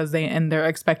person because they're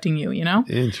expecting you,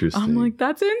 Interesting. I'm like,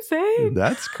 that's insane.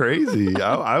 That's crazy.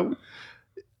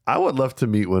 I would love to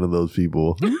meet one of those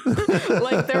people.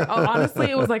 Like honestly,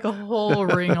 it was like a whole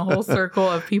ring, a whole circle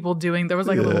of people doing. There was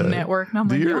like a little network. And I'm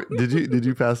did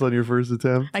you pass on your first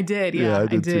attempt? I did. Yeah, I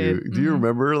did. Too. Do you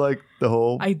remember like the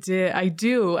whole? I did. I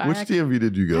do. Which DMV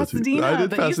did you go Pasadena, to? I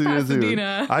did Pasadena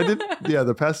too. I did. Yeah,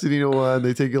 the Pasadena one.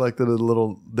 They take you like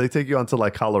they take you onto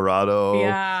like Colorado.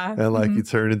 Yeah. And like you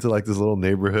turn into like this little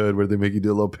neighborhood where they make you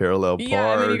do a little parallel park.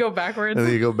 Yeah, and then you go backwards. And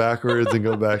then you go backwards and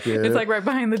go back in. It's like right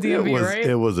behind the DMV, right?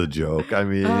 It was a joke. I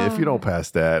mean, if you don't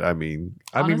pass that, I mean,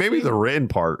 maybe the written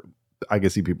part, I can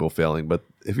see people failing, but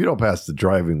if you don't pass the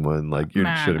driving one, like you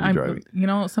shouldn't be driving. You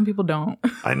know, some people don't.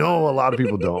 I know a lot of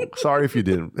people don't. Sorry if you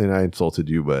didn't, and I insulted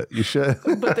you, but you should.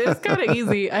 But it's kind of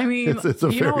easy. I mean, it's a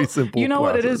very simple. You know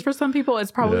process. what it is for some people?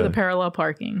 It's probably the parallel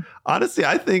parking. Honestly,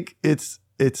 I think it's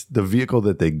the vehicle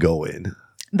that they go in.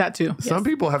 That too. Some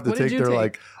people have to take their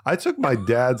like. I took my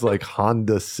dad's like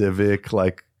Honda Civic,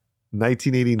 like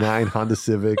 1989 Honda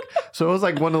Civic. So it was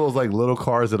like one of those like little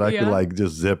cars that I could like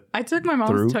just zip. I took my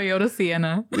mom's Toyota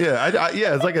Sienna. Yeah,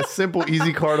 it's like a simple,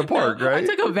 easy car to park, right? I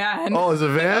took a van. Oh, it's a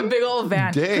van? A big old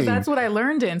van. Because that's what I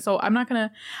learned in. So I'm not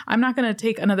gonna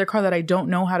take another car that I don't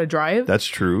know how to drive. That's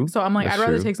true. So I'm like, I'd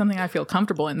rather take something I feel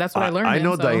comfortable in. That's what I learned. I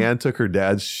know Diane took her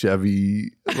dad's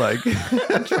Chevy, like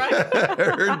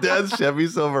her dad's Chevy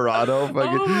Silverado,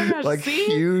 fucking like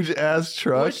huge ass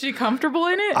truck. Was she comfortable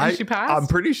in it? And she passed? I'm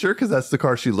pretty sure because that's the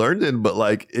car she learned in. But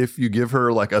like, if you give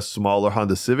her like a smaller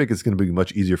Honda Civic, it's going to be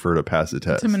much easier for her to pass the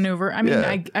test. To maneuver. I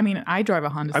mean, I drive a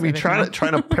Honda Civic. I mean,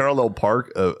 trying to parallel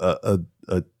park a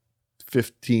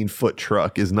 15-foot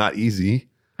truck is not easy.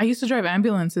 I used to drive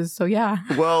ambulances, so yeah.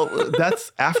 Well,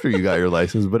 that's after you got your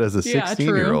license, but as a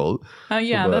 16-year-old.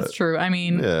 That's true. I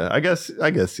mean, yeah, I guess,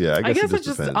 yeah. I guess it's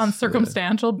just on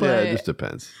circumstantial, but yeah, it just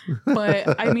depends.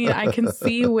 But I mean, I can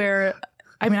see where.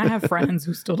 I mean, I have friends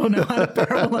who still don't know how to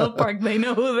parallel park. They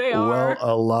know who they are. Well,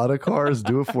 a lot of cars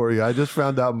do it for you. I just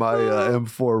found out my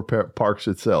M4 parks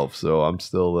itself, so I'm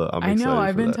still. I know.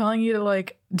 I've been telling you to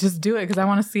like just do it because I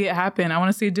want to see it happen. I want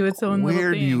to see it do its own.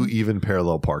 Where do you even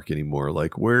parallel park anymore?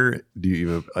 Like, where do you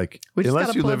even like?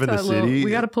 Unless you live in the city, we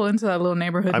got to pull into that little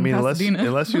neighborhood. I mean, unless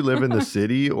you live in the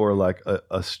city or like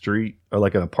a street or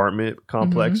like an apartment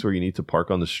complex where you need to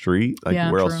park on the street.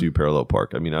 Like, where else do you parallel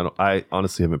park? I mean, I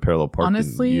honestly haven't parallel parked.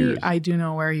 Honestly, I do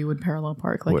know where you would parallel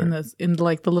park, like in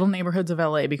like the little neighborhoods of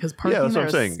LA, because parking that's what I'm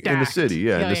saying. Stacked. In the city,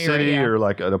 in the city or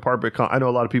like an apartment. I know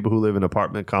a lot of people who live in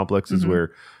apartment complexes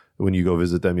where when you go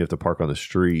visit them, you have to park on the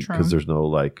street because there's no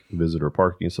like visitor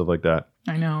parking and stuff like that.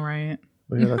 I know, right?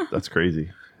 But yeah, that's crazy.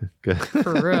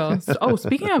 For real.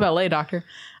 Speaking of LA, doctor.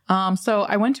 So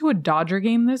I went to a Dodger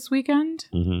game this weekend.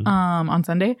 On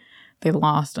Sunday. They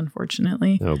lost,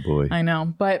 unfortunately. Oh boy. I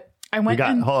know, but I went.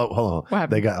 Hold on. What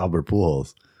happened? They got Albert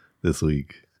Pujols this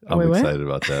week. I'm excited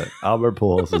about that. Albert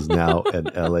Pujols is now an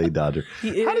LA Dodger.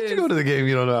 How did you go to the game?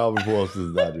 You don't know Albert Pujols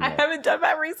is a Dodger. I haven't done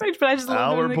my research, but I just love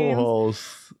Albert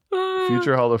Pujols.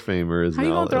 Future Hall of Famer is now. How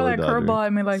you gonna throw that curveball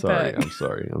at me like that? I'm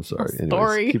sorry.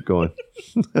 Anyways, keep going.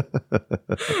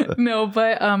 No,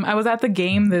 but I was at the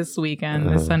game this weekend,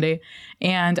 this Sunday,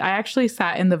 and I actually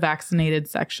sat in the vaccinated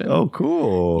section. Oh,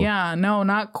 cool. Yeah, no,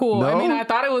 not cool. No? I mean, I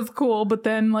thought it was cool, but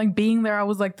then like being there, I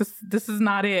was like, this is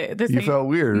not it. This you felt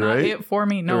weird, not right? It for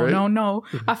me. No, right? no.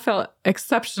 I felt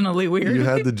exceptionally weird. You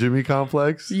had the Jimmy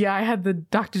complex? Yeah, I had the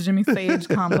Dr. Jimmy Sage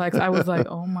complex. I was like,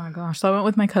 oh my gosh. So I went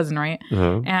with my cousin, right?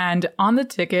 And on the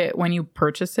ticket, when you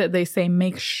purchase it, they say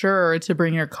make sure to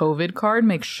bring your COVID card,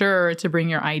 make sure to bring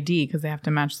your ID because they have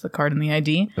to match the card and the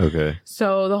ID. Okay.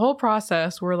 So the whole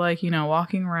process, we're like,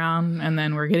 walking around, and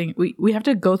then we have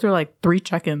to go through like 3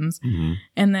 check-ins,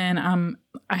 and then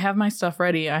I have my stuff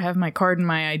ready. I have my card and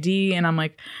my ID, and I'm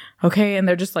like, okay. And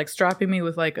they're just like strapping me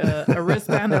with like a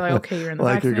wristband. They're like, okay, you're in the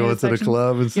like you're going section. To the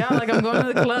club. And yeah, like I'm going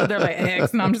to the club. They're like,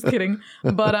 X. No, I'm just kidding.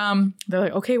 But they're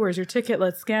like, okay, where's your ticket?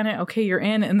 Let's scan it. Okay, you're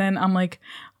in. And then I'm like,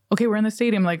 okay, we're in the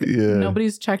stadium. Like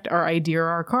nobody's checked our ID or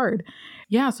our card.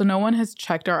 Yeah, so no one has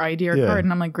checked our ID or card.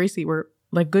 And I'm like, Gracie, we're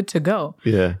like good to go.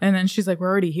 Yeah. And then she's like, we're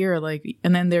already here. Like,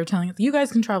 and then they're telling us, you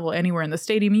guys can travel anywhere in the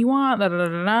stadium you want.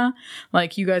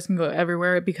 Like, you guys can go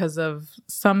everywhere because of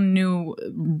some new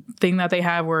thing that they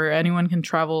have where anyone can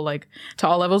travel like to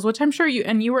all levels, which I'm sure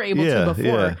you were able to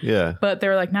before. Yeah. But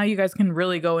they're like, now you guys can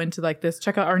really go into like this,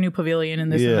 check out our new pavilion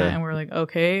and this and that. And we're like,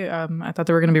 okay. I thought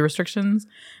there were going to be restrictions,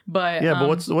 but but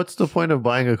what's the point of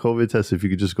buying a COVID test if you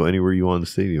could just go anywhere you want in the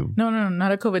stadium? No,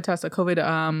 not a COVID test, a COVID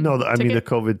no, I mean a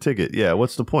COVID ticket. Yeah.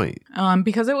 What's the point?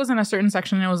 Because it was in a certain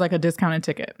section, it was like a discounted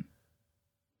ticket.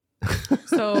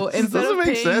 So instead doesn't of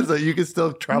make sense that you can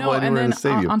still travel anywhere in the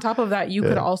stadium. On top of that, you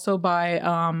could also buy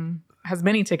as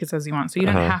many tickets as you want. So you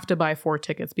don't have to buy 4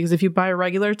 tickets, because if you buy a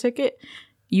regular ticket,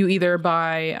 you either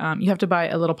buy, you have to buy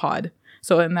a little pod.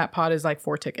 So in that pod is like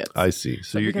 4 tickets. I see.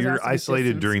 So you're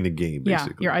isolated during the game,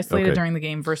 basically. Yeah, you're isolated during the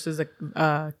game versus a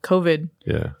COVID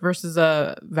versus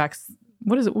a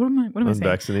what is it? What am I saying?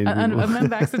 Unvaccinated. An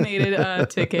unvaccinated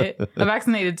ticket, a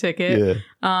vaccinated ticket.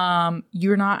 Yeah.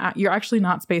 You're actually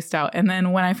not spaced out. And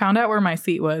then when I found out where my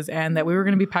seat was and that we were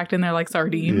going to be packed in there like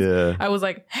sardines, I was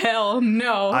like, hell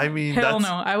no. I mean, hell no.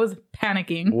 I was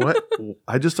panicking. What?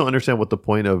 I just don't understand what the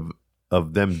point of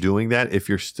them doing that if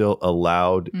you're still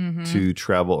allowed to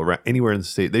travel around anywhere in the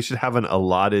state. They should have an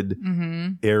allotted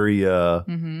area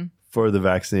for the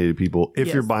vaccinated people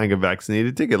if you're buying a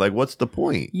vaccinated ticket. Like, what's the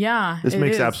point? Yeah. This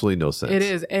makes absolutely no sense. It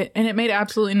is. And it made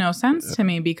absolutely no sense to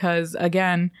me because,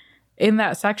 again, in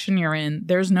that section you're in,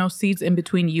 there's no seats in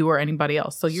between you or anybody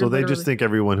else. So they just think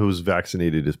everyone who's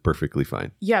vaccinated is perfectly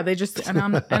fine. Yeah, they just and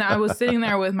I was sitting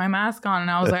there with my mask on, and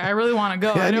I was like, I really want to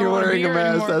go. And you're wearing a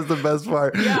mask. Anymore. That's the best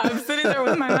part. Yeah, I'm sitting there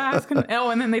with my mask,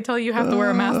 and then they tell you have to wear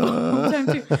a mask the whole time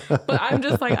too. But I'm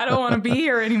just like, I don't want to be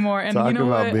here anymore. And you know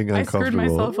what? I screwed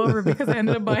myself over because I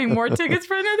ended up buying more tickets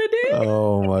for another day.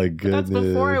 Oh my goodness! That's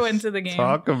before I went to the game.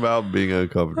 Talk about being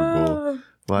uncomfortable.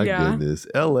 My goodness.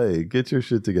 LA, get your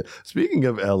shit together. Speaking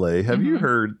of LA, have you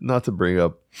heard, not to bring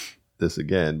up this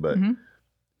again, but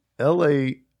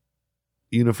LA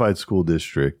Unified School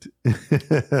District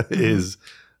is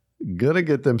going to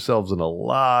get themselves in a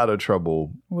lot of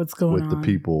trouble with the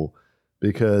people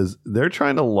because they're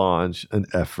trying to launch an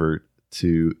effort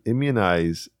to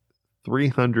immunize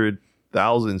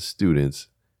 300,000 students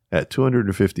at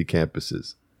 250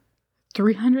 campuses.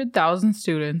 300,000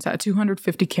 students at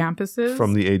 250 campuses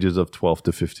from the ages of 12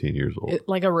 to 15 years old.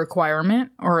 Like a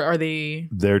requirement, or are they?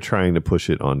 They're trying to push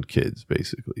it on kids,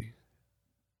 basically.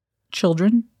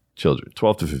 Children, 12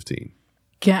 to 15.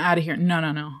 Get out of here!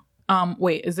 No.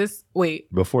 Wait?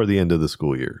 Before the end of the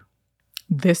school year.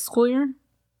 This school year?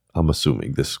 I'm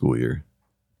assuming this school year.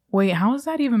 Wait, how is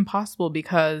that even possible?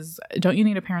 Because don't you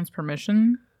need a parent's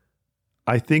permission?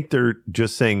 I think they're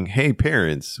just saying, "Hey,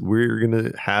 parents, we're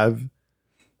gonna have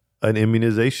an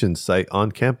immunization site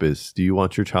on campus. Do you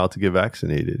want your child to get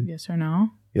vaccinated? Yes or no?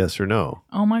 Yes or no?"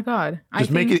 Oh my God.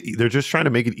 They're just trying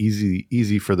to make it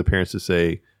easy for the parents to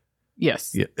say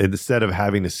yes. Yeah, instead of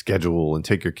having to schedule and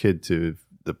take your kid to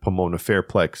the Pomona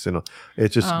Fairplex and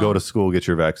it's just go to school, get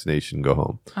your vaccination, go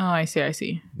home. Oh, I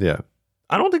see. Yeah.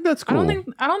 I don't think that's cool.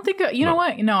 I don't think you know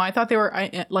what? No, I thought they were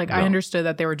I understood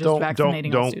that they were just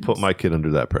vaccinating Don't students. put my kid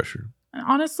under that pressure.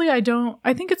 Honestly, I don't.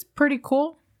 I think it's pretty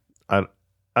cool.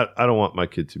 I don't want my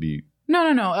kid to be. No.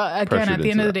 Again, at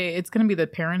the end of the day, it's going to be the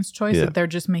parents' choice. That they're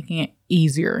just making it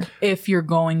easier if you're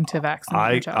going to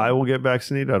vaccinate your child. I will get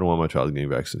vaccinated. I don't want my child getting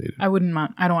vaccinated. I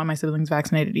don't want my siblings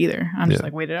vaccinated either. I'm just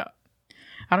like, wait it out.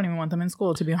 I don't even want them in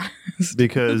school, to be honest.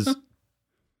 Because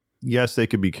yes, they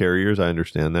could be carriers. I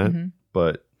understand that,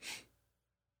 but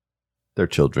they're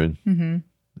children. Mm-hmm.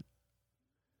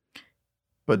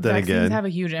 But then vaccines have a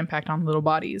huge impact on little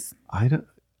bodies.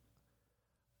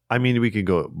 I mean, we could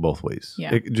go both ways.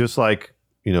 Yeah. Just like,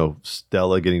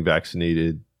 Stella getting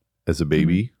vaccinated as a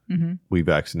baby. Mm-hmm. We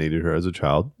vaccinated her as a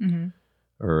child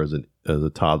or as a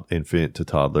infant to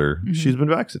toddler. Mm-hmm. She's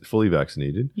been fully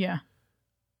vaccinated. Yeah.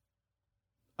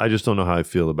 I just don't know how I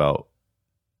feel about,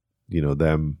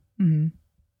 them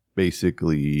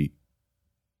basically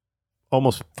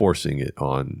almost forcing it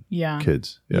on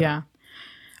kids. Yeah.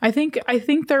 I think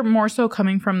they're more so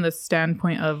coming from the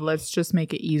standpoint of let's just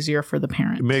make it easier for the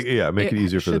parent. Make it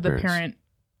easier for the parents.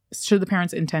 Should the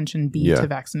parent's intention be to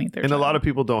vaccinate their child? And a lot of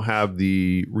people don't have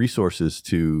the resources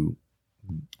to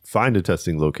find a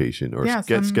testing location or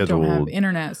get scheduled. Don't have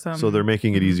internet. So they're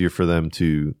making it easier for them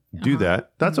to do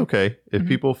that. That's okay. If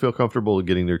people feel comfortable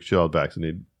getting their child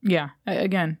vaccinated. Yeah.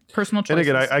 Again, personal choices.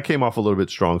 And again, I came off a little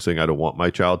bit strong saying I don't want my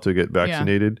child to get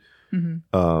vaccinated. Yeah.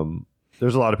 Mm-hmm.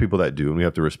 There's a lot of people that do, and we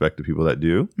have to respect the people that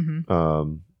do.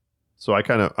 Mm-hmm. So I'm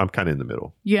kind of in the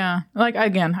middle. Yeah. Like,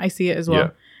 again, I see it as well. Yeah.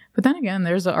 But then again,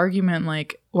 there's an argument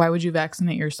like, why would you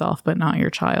vaccinate yourself but not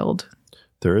your child?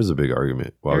 There is a big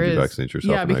argument. Why would you vaccinate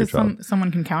yourself and not your child? Yeah, because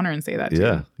someone can counter and say that too.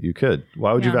 Yeah, you could.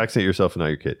 Why would you vaccinate yourself and not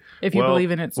your kid? If you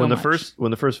believe in it so much. When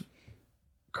the first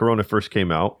Corona first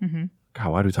came out, God,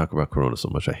 why do we talk about Corona so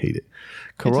much? I hate it.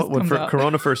 When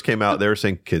Corona first came out, they were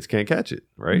saying kids can't catch it,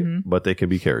 right? But they can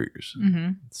be carriers.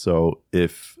 So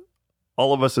if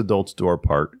all of us adults do our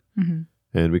part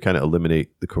and we kind of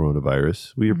eliminate the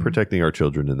coronavirus, we are protecting our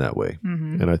children in that way.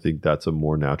 And I think that's a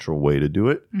more natural way to do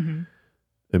it.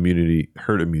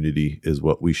 Herd immunity is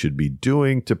what we should be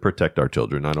doing to protect our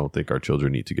children. I don't think our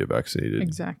children need to get vaccinated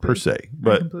per se.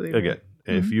 But again,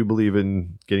 if you believe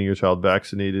in getting your child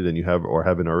vaccinated and you have or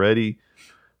haven't already,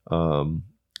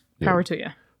 power to you.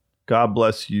 God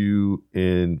bless you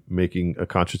in making a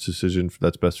conscious decision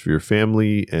that's best for your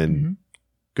family, and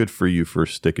good for you for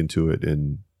sticking to it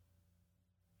and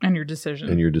your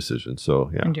decision.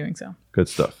 So yeah, in doing so, good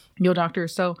stuff. Yo, doctor.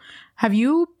 So have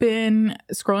you been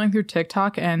scrolling through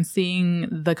TikTok and seeing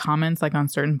the comments like on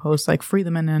certain posts like free the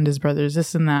Menendez brothers,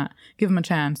 this and that, give them a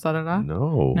chance, da da da?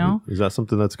 No. Is that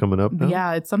something that's coming up now?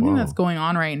 Yeah, it's something that's going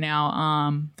on right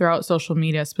now throughout social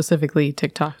media, specifically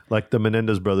TikTok. Like the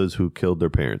Menendez brothers who killed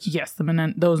their parents. Yes,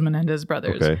 those Menendez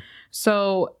brothers. Okay.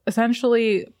 So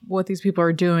essentially what these people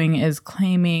are doing is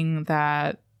claiming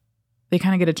that they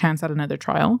kind of get a chance at another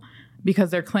trial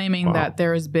because they're claiming that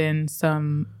there has been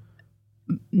some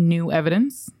new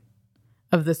evidence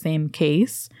of the same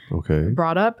case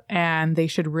brought up, and they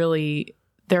should really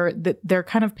they're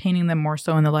kind of painting them more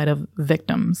so in the light of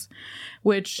victims,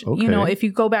 which you know, if you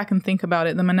go back and think about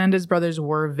it, the Menendez brothers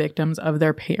were victims of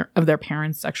their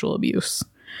parents' sexual abuse.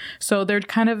 So they're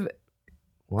kind of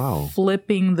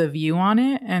flipping the view on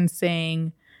it and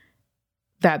saying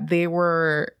that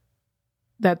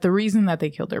that the reason that they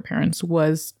killed their parents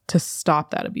was to stop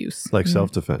that abuse. Like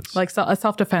self-defense. Like a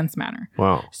self-defense manner.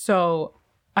 Wow. So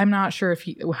I'm not sure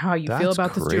how you feel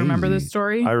about this. Do you remember this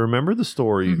story? I remember the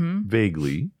story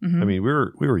vaguely. I mean, we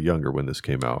were younger when this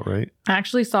came out, right? I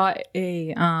actually saw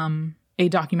a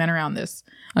documentary on this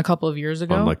a couple of years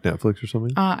ago. On like Netflix or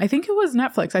something? I think it was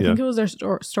Netflix. I think it was their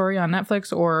story on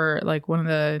Netflix or like one of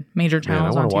the major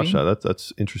channels on TV. I want to watch that.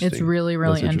 That's interesting. It's really,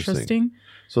 really interesting.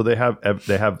 So they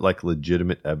have like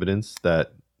legitimate evidence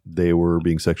that they were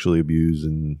being sexually abused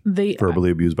and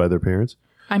verbally abused by their parents?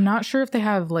 I'm not sure if they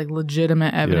have like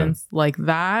legitimate evidence like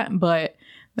that, but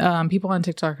people on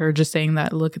TikTok are just saying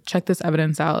that, look, check this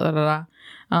evidence out. Da, da,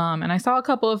 da. And I saw a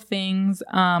couple of things,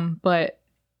 but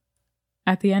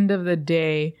at the end of the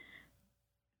day,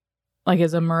 like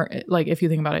if you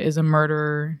think about it, is a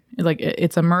murder, like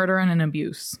it's a murder and an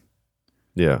abuse.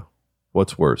 Yeah.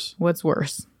 What's worse?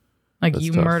 Like that's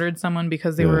you tough. Murdered someone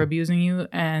because they were abusing you,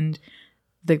 and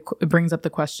it brings up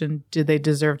the question, did they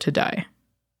deserve to die?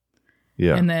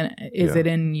 Yeah. And then is it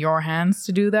in your hands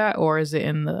to do that, or is it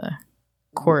in the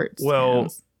court's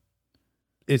hands?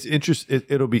 It's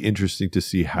it'll be interesting to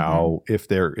see how, if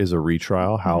there is a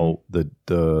retrial, how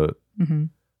the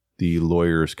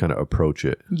lawyers kind of approach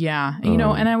it. Yeah. You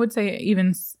know, and I would say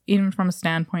even from a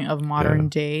standpoint of modern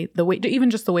day, even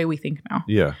just the way we think now.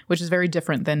 Yeah. Which is very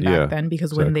different than back then,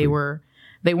 because when they were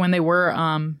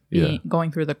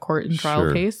going through the court and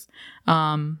trial case,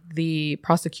 the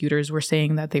prosecutors were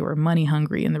saying that they were money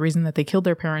hungry, and the reason that they killed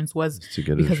their parents was to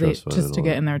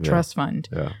get in their trust fund.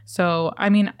 Yeah. So, I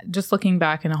mean, just looking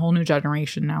back in a whole new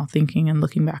generation now, thinking and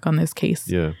looking back on this case.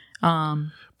 Yeah.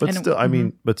 But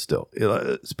still,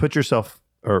 put yourself,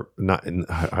 or not in,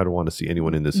 I don't want to see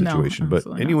anyone in this situation, but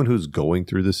anyone who's going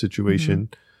through this situation,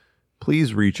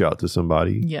 please reach out to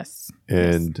somebody. Yes.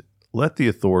 And let the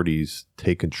authorities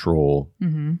take control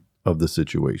of the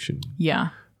situation. Yeah.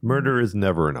 Murder is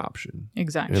never an option.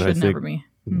 Exactly. Should never be.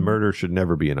 Murder should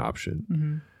never be an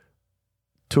option.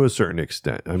 To a certain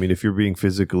extent. I mean, if you're being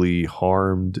physically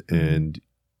harmed and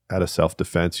out of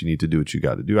self-defense, you need to do what you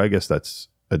got to do. I guess that's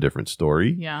a different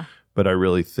story. Yeah. But I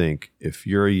really think if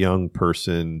you're a young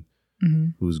person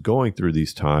who's going through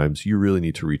these times, you really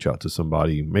need to reach out to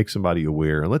somebody, make somebody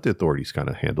aware, and let the authorities kind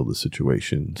of handle the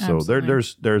situation. Absolutely.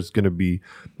 So that's going to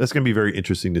be very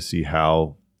interesting to see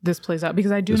how this plays out,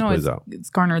 because I do know it's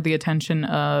garnered the attention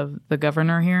of the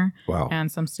governor here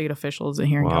and some state officials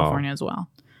here in California as well.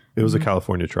 It was a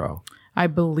California trial. I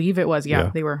believe it was.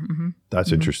 Yeah. They were.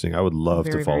 That's interesting. I would love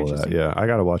to follow that. Yeah. I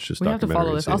got to watch this documentary. We have to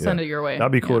follow this. I'll send it your way.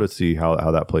 That'd be cool to see how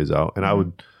that plays out. And I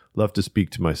would love to speak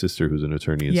to my sister, who's an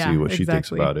attorney, and see what she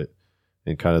thinks about it,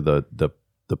 and kind of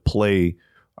the play.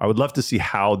 I would love to see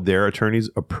how their attorneys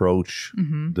approach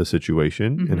the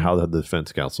situation and how the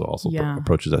defense counsel also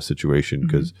approaches that situation,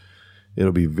 because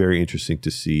it'll be very interesting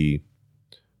to see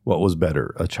what was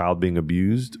better, a child being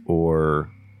abused or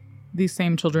these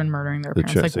same children murdering their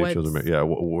parents. Those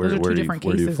are two different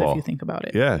cases if you think about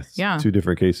it. Yeah. Two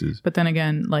different cases. But then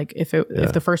again, like if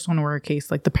the first one were a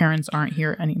case, like the parents aren't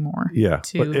here anymore. Yeah.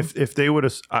 But if they would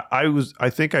have, I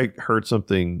think I heard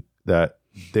something that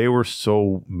they were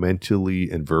so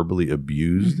mentally and verbally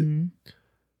abused and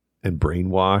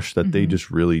brainwashed that they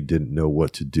just really didn't know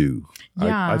what to do.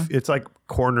 Yeah. It's like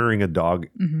cornering a dog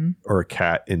or a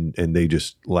cat and they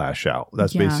just lash out.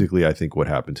 That's basically, I think, what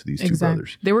happened to these two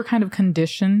brothers. They were kind of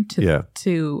conditioned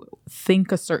to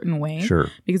think a certain way. Sure.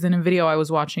 Because in a video I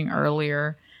was watching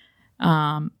earlier,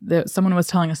 someone was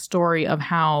telling a story of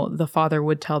how the father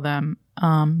would tell them,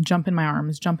 jump in my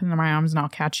arms, and I'll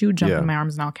catch you, jump in my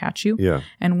arms and I'll catch you. Yeah.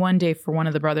 And one day for one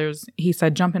of the brothers, he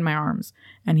said, jump in my arms,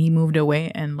 and he moved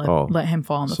away and let him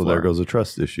fall on the floor. So there goes a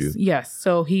trust issue. Yes.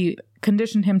 So he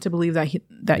conditioned him to believe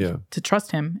to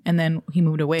trust him, and then he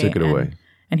moved away. Took it away.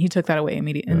 And he took that away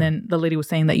immediately. Yeah. And then the lady was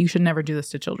saying that you should never do this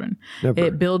to children. Never.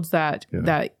 It builds that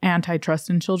antitrust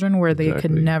in children where they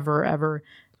could never, ever,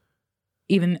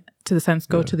 even to the sense,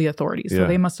 go to the authorities. So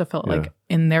they must have felt like,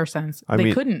 in their sense,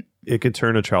 they couldn't. It could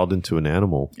turn a child into an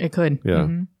animal. It could. Yeah.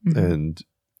 And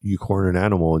you corner an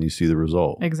animal and you see the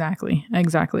result. Exactly.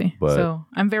 But so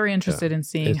I'm very interested in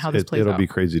seeing how this plays out. It'll be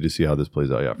crazy to see how this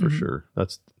plays out. Yeah, for sure.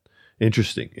 That's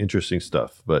interesting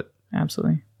stuff. But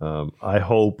absolutely. I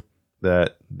hope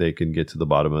that they can get to the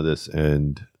bottom of this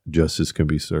and justice can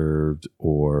be served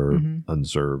or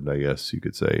unserved, I guess you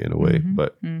could say, in a way.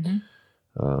 But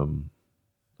I'm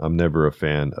never a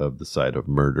fan of the side of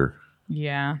murder.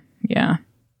 Yeah.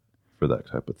 For that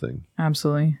type of thing.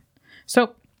 Absolutely.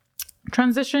 So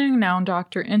transitioning now,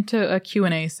 Doctor, into a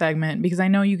Q&A segment, because I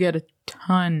know you get a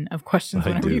ton of questions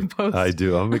whenever you post. I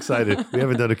do. I'm excited. We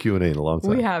haven't done a Q&A in a long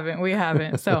time. We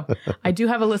haven't. So I do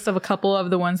have a list of a couple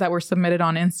of the ones that were submitted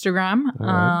on Instagram.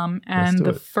 Right. And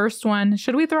the first one,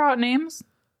 should we throw out names?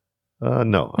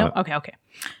 No. Okay.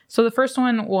 So the first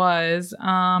one was,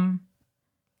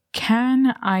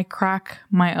 can I crack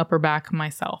my upper back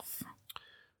myself?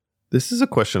 This is a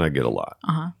question I get a lot.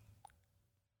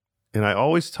 And I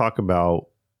always talk about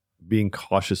being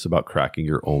cautious about cracking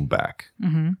your own back.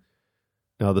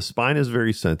 Now, the spine is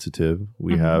very sensitive.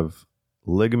 We have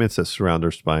ligaments that surround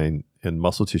our spine and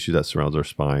muscle tissue that surrounds our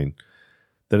spine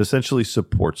that essentially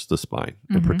supports the spine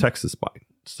and protects the spine.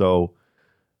 So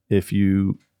if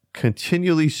you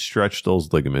continually stretch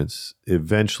those ligaments,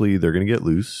 eventually they're going to get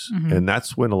loose. And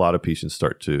that's when a lot of patients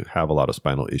start to have a lot of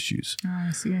spinal issues. Oh,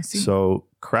 I see. So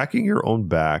cracking your own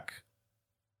back,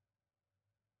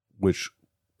 which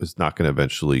is not going to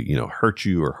eventually, hurt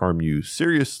you or harm you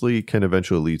seriously, can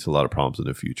eventually lead to a lot of problems in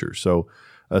the future. So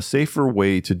a safer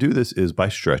way to do this is by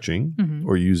stretching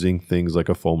or using things like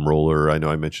a foam roller. I know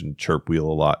I mentioned chirp wheel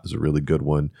a lot is a really good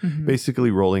one. Basically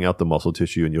rolling out the muscle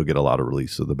tissue and you'll get a lot of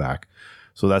release of the back.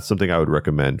 So that's something I would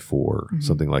recommend for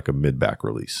something like a mid-back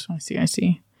release. I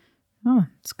see. Oh,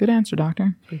 it's a good answer,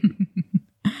 Doctor.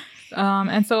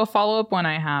 And so a follow-up one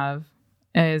I have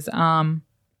is, sorry,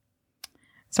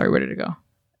 where did it go?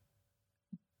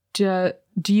 Do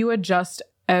you adjust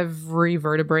every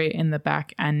vertebrae in the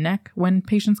back and neck when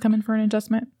patients come in for an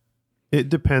adjustment? It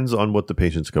depends on what the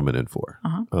patient's coming in for.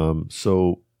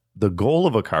 So the goal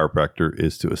of a chiropractor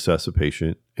is to assess a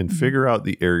patient and figure out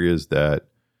the areas that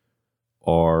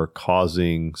are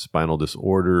causing spinal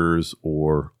disorders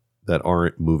or that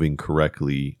aren't moving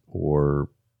correctly or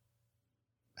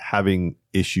having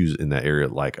issues in that area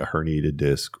like a herniated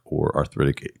disc or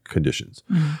arthritic conditions.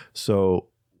 So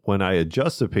when I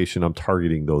adjust a patient, I'm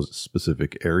targeting those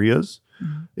specific areas.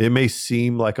 It may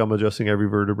seem like I'm adjusting every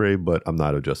vertebrae, but I'm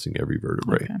not adjusting every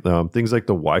vertebrae. Okay. Things like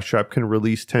the Y-strap can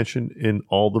release tension in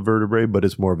all the vertebrae, but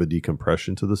it's more of a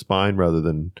decompression to the spine rather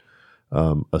than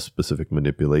a specific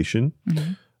manipulation.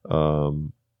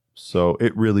 So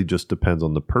it really just depends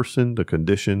on the person, the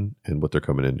condition, and what they're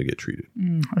coming in to get treated.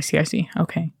 I see.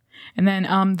 Okay. And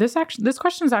then this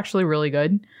question is actually really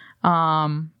good.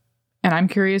 And I'm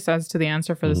curious as to the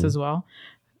answer for this as well.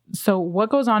 So what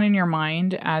goes on in your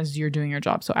mind as you're doing your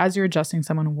job? So as you're adjusting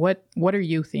someone, what are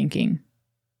you thinking?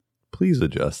 Please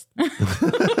adjust.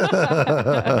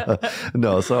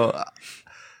 No, so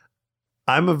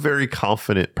I'm a very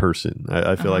confident person.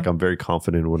 I feel like I'm very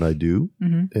confident in what I do.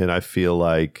 And I feel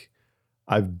like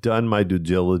I've done my due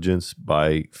diligence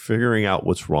by figuring out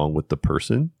what's wrong with the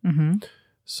person.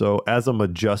 So as I'm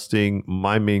adjusting,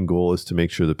 my main goal is to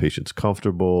make sure the patient's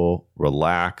comfortable,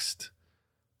 relaxed.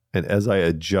 And as I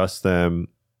adjust them,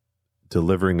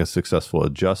 delivering a successful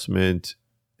adjustment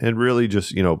and really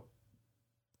just,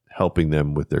 helping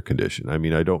them with their condition. I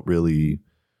mean, I don't really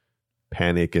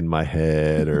panic in my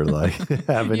head or like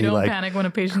have any like panic when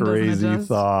a patient crazy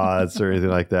thoughts or anything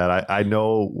like that. I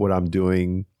know what I'm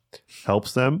doing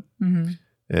helps them.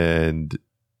 And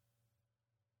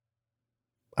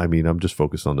I mean, I'm just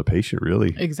focused on the patient,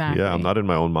 really. Exactly. Yeah, I'm not in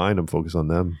my own mind. I'm focused on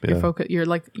them. Yeah.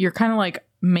 You're kind of like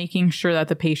making sure that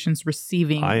the patient's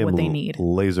receiving what they need.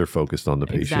 Laser focused on the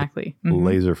patient. Exactly.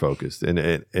 Laser focused.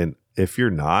 And if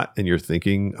you're not, and you're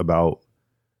thinking about,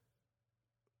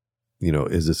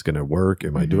 is this going to work?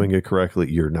 Am I doing it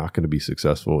correctly? You're not going to be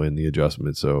successful in the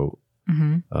adjustment. So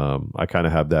I kind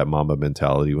of have that Mamba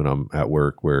mentality when I'm at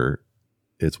work where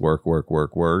it's work,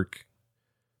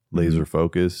 laser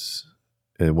focus.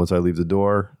 And once I leave the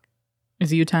door,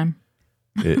 it's you time.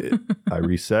 I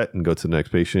reset and go to the next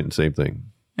patient, and same thing.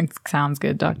 It sounds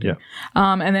good, doctor. Yeah.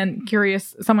 And then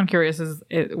someone curious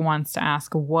wants to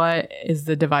ask, what is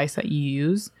the device that you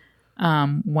use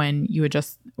when you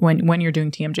adjust when you're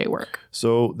doing TMJ work?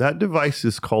 So that device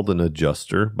is called an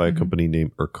adjuster by a company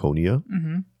named Erconia.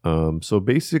 So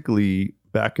basically,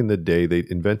 back in the day, they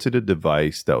invented a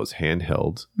device that was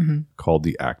handheld called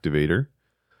the activator.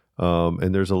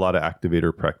 And there's a lot of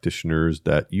activator practitioners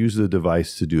that use the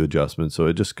device to do adjustments. So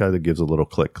it just kind of gives a little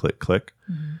click, click, click.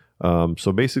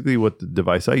 So basically what the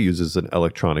device I use is an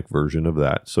electronic version of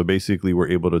that. So basically we're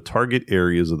able to target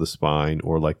areas of the spine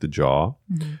or like the jaw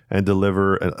and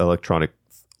deliver an electronic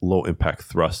low impact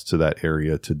thrust to that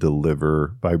area to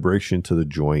deliver vibration to the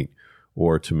joint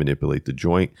or to manipulate the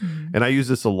joint. And I use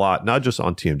this a lot, not just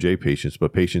on TMJ patients,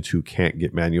 but patients who can't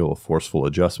get manual forceful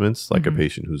adjustments, like a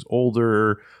patient who's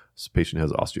older. This patient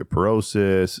has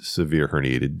osteoporosis, severe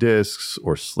herniated discs,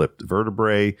 or slipped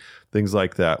vertebrae, things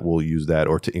like that. We'll use that,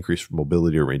 or to increase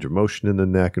mobility or range of motion in the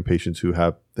neck in patients who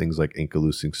have things like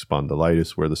ankylosing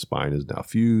spondylitis, where the spine is now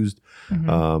fused,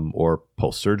 or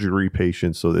post-surgery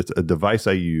patients. So it's a device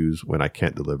I use when I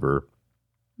can't deliver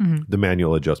the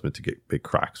manual adjustment to get big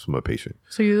cracks from a patient.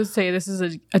 So you would say this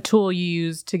is a tool you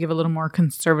use to give a little more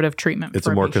conservative treatment. It's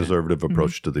a more conservative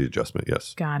approach to the adjustment.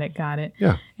 Yes. Got it.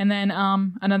 Yeah. And then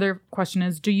another question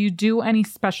is, do you do any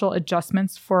special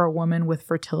adjustments for a woman with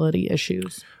fertility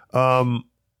issues?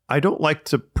 I don't like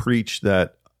to preach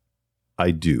that I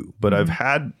do, but I've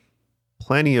had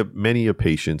many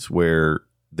patients where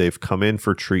they've come in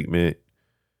for treatment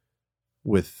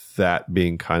with that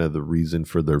being kind of the reason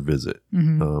for their visit.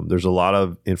 There's a lot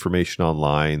of information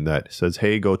online that says,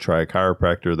 hey, go try a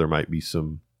chiropractor. There might be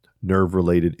some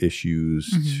nerve-related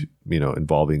issues,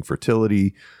 involving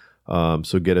fertility.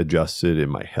 So get adjusted. It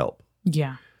might help.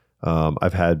 Yeah.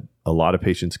 I've had a lot of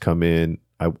patients come in.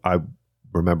 I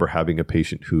remember having a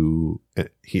patient who,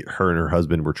 her and her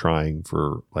husband were trying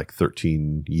for like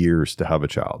 13 years to have a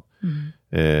child.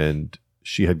 And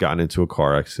she had gotten into a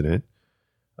car accident.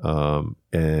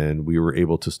 And we were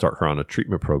able to start her on a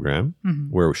treatment program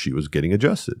where she was getting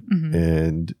adjusted.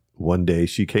 And one day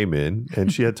she came in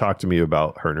and she had talked to me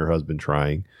about her and her husband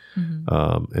trying.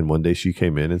 And one day she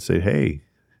came in and said, hey,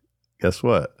 guess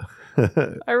what?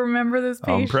 I remember this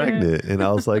patient. I'm pregnant. And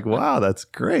I was like, wow, that's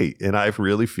great. And I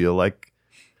really feel like,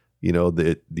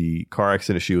 the car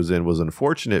accident she was in was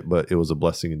unfortunate, but it was a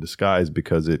blessing in disguise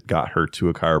because it got her to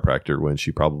a chiropractor when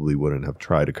she probably wouldn't have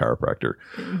tried a chiropractor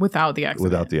without the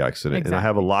accident. Exactly. And I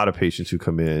have a lot of patients who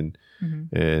come in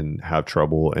and have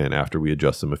trouble, and after we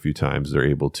adjust them a few times, they're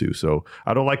able to. So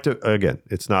I don't like to, again,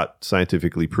 it's not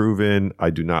scientifically proven.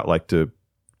 I do not like to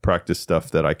practice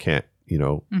stuff that I can't,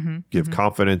 give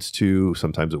confidence to.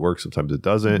 Sometimes it works, sometimes it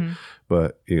doesn't.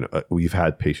 But, we've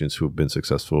had patients who have been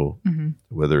successful,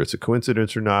 whether it's a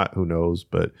coincidence or not, who knows?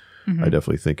 But I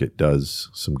definitely think it does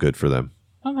some good for them.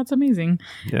 Oh, that's amazing.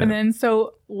 Yeah. And then,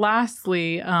 so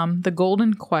lastly, the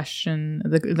golden question,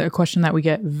 the question that we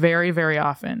get very, very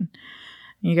often,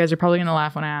 you guys are probably going to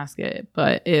laugh when I ask it,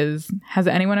 but has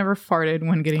anyone ever farted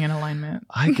when getting in alignment?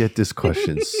 I get this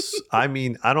question. I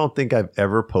mean, I don't think I've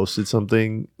ever posted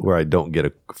something where I don't get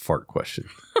a fart question.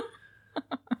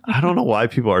 I don't know why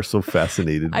people are so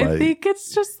fascinated by it. I think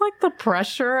it's just like the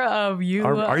pressure of you.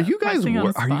 Are you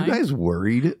guys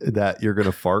worried that you're going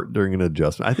to fart during an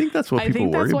adjustment? I think that's what people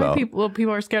worry about.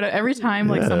 People are scared of every time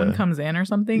like someone comes in or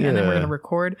something and then we're going to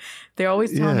record. They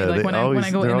always tell me like when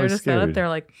I go in there to set up, they're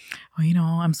like,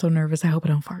 oh, I'm so nervous. I hope I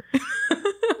don't fart.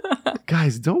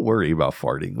 Guys, don't worry about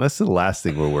farting. That's the last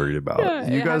thing we're worried about.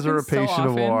 Yeah, you guys are a patient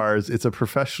of ours. It's a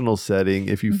professional setting.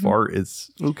 If you fart,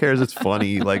 who cares? It's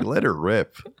funny. Like, let her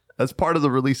rip. That's part of the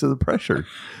release of the pressure.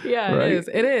 Yeah, right? It is.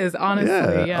 It is,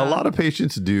 honestly. Yeah. A lot of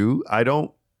patients do. I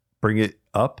don't bring it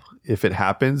up if it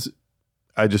happens.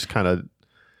 I just kind of,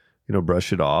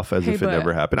 brush it off as if it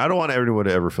never happened. I don't want everyone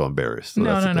to ever feel embarrassed. So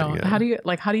no. Yeah. How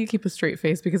do you keep a straight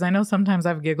face? Because I know sometimes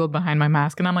I've giggled behind my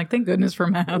mask and I'm like, thank goodness for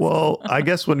masks. Well, I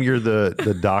guess when you're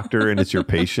the doctor and it's your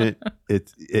patient,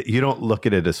 you don't look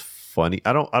at it as funny.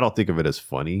 I don't think of it as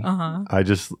funny. I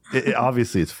just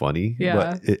obviously it's funny,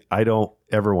 but I don't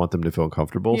ever want them to feel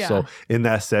uncomfortable. Yeah. So in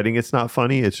that setting, it's not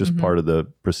funny. It's just part of the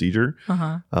procedure.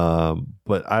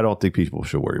 But I don't think people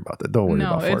should worry about that. Don't worry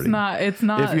about farting. It's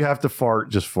not. If you have to fart,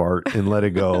 just fart and let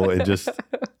it go. And just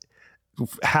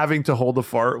having to hold the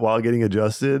fart while getting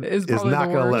adjusted is not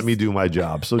going to let me do my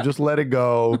job. So just let it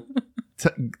go.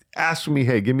 Ask me,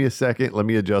 hey, give me a second. Let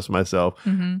me adjust myself.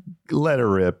 Let it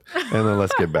rip. And then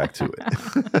let's get back to it.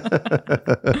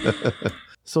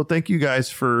 So thank you guys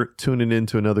for tuning in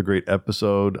to another great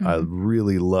episode. Mm-hmm. I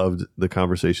really loved the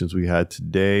conversations we had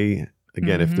today.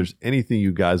 Again, if there's anything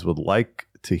you guys would like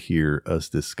to hear us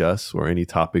discuss or any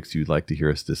topics you'd like to hear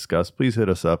us discuss, please hit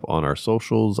us up on our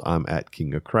socials. I'm at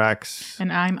King of Cracks.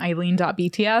 And I'm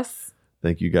Eileen.bts.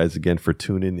 Thank you guys again for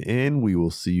tuning in. We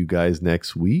will see you guys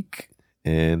next week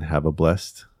and have a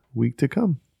blessed week to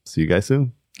come. See you guys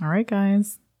soon. All right,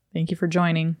 guys. Thank you for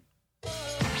joining.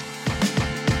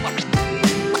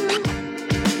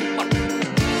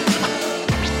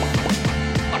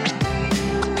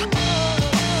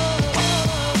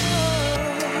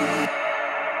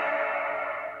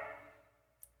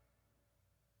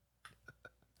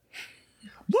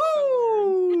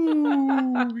 Woo!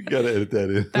 You gotta edit that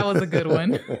in. That was a good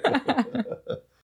one.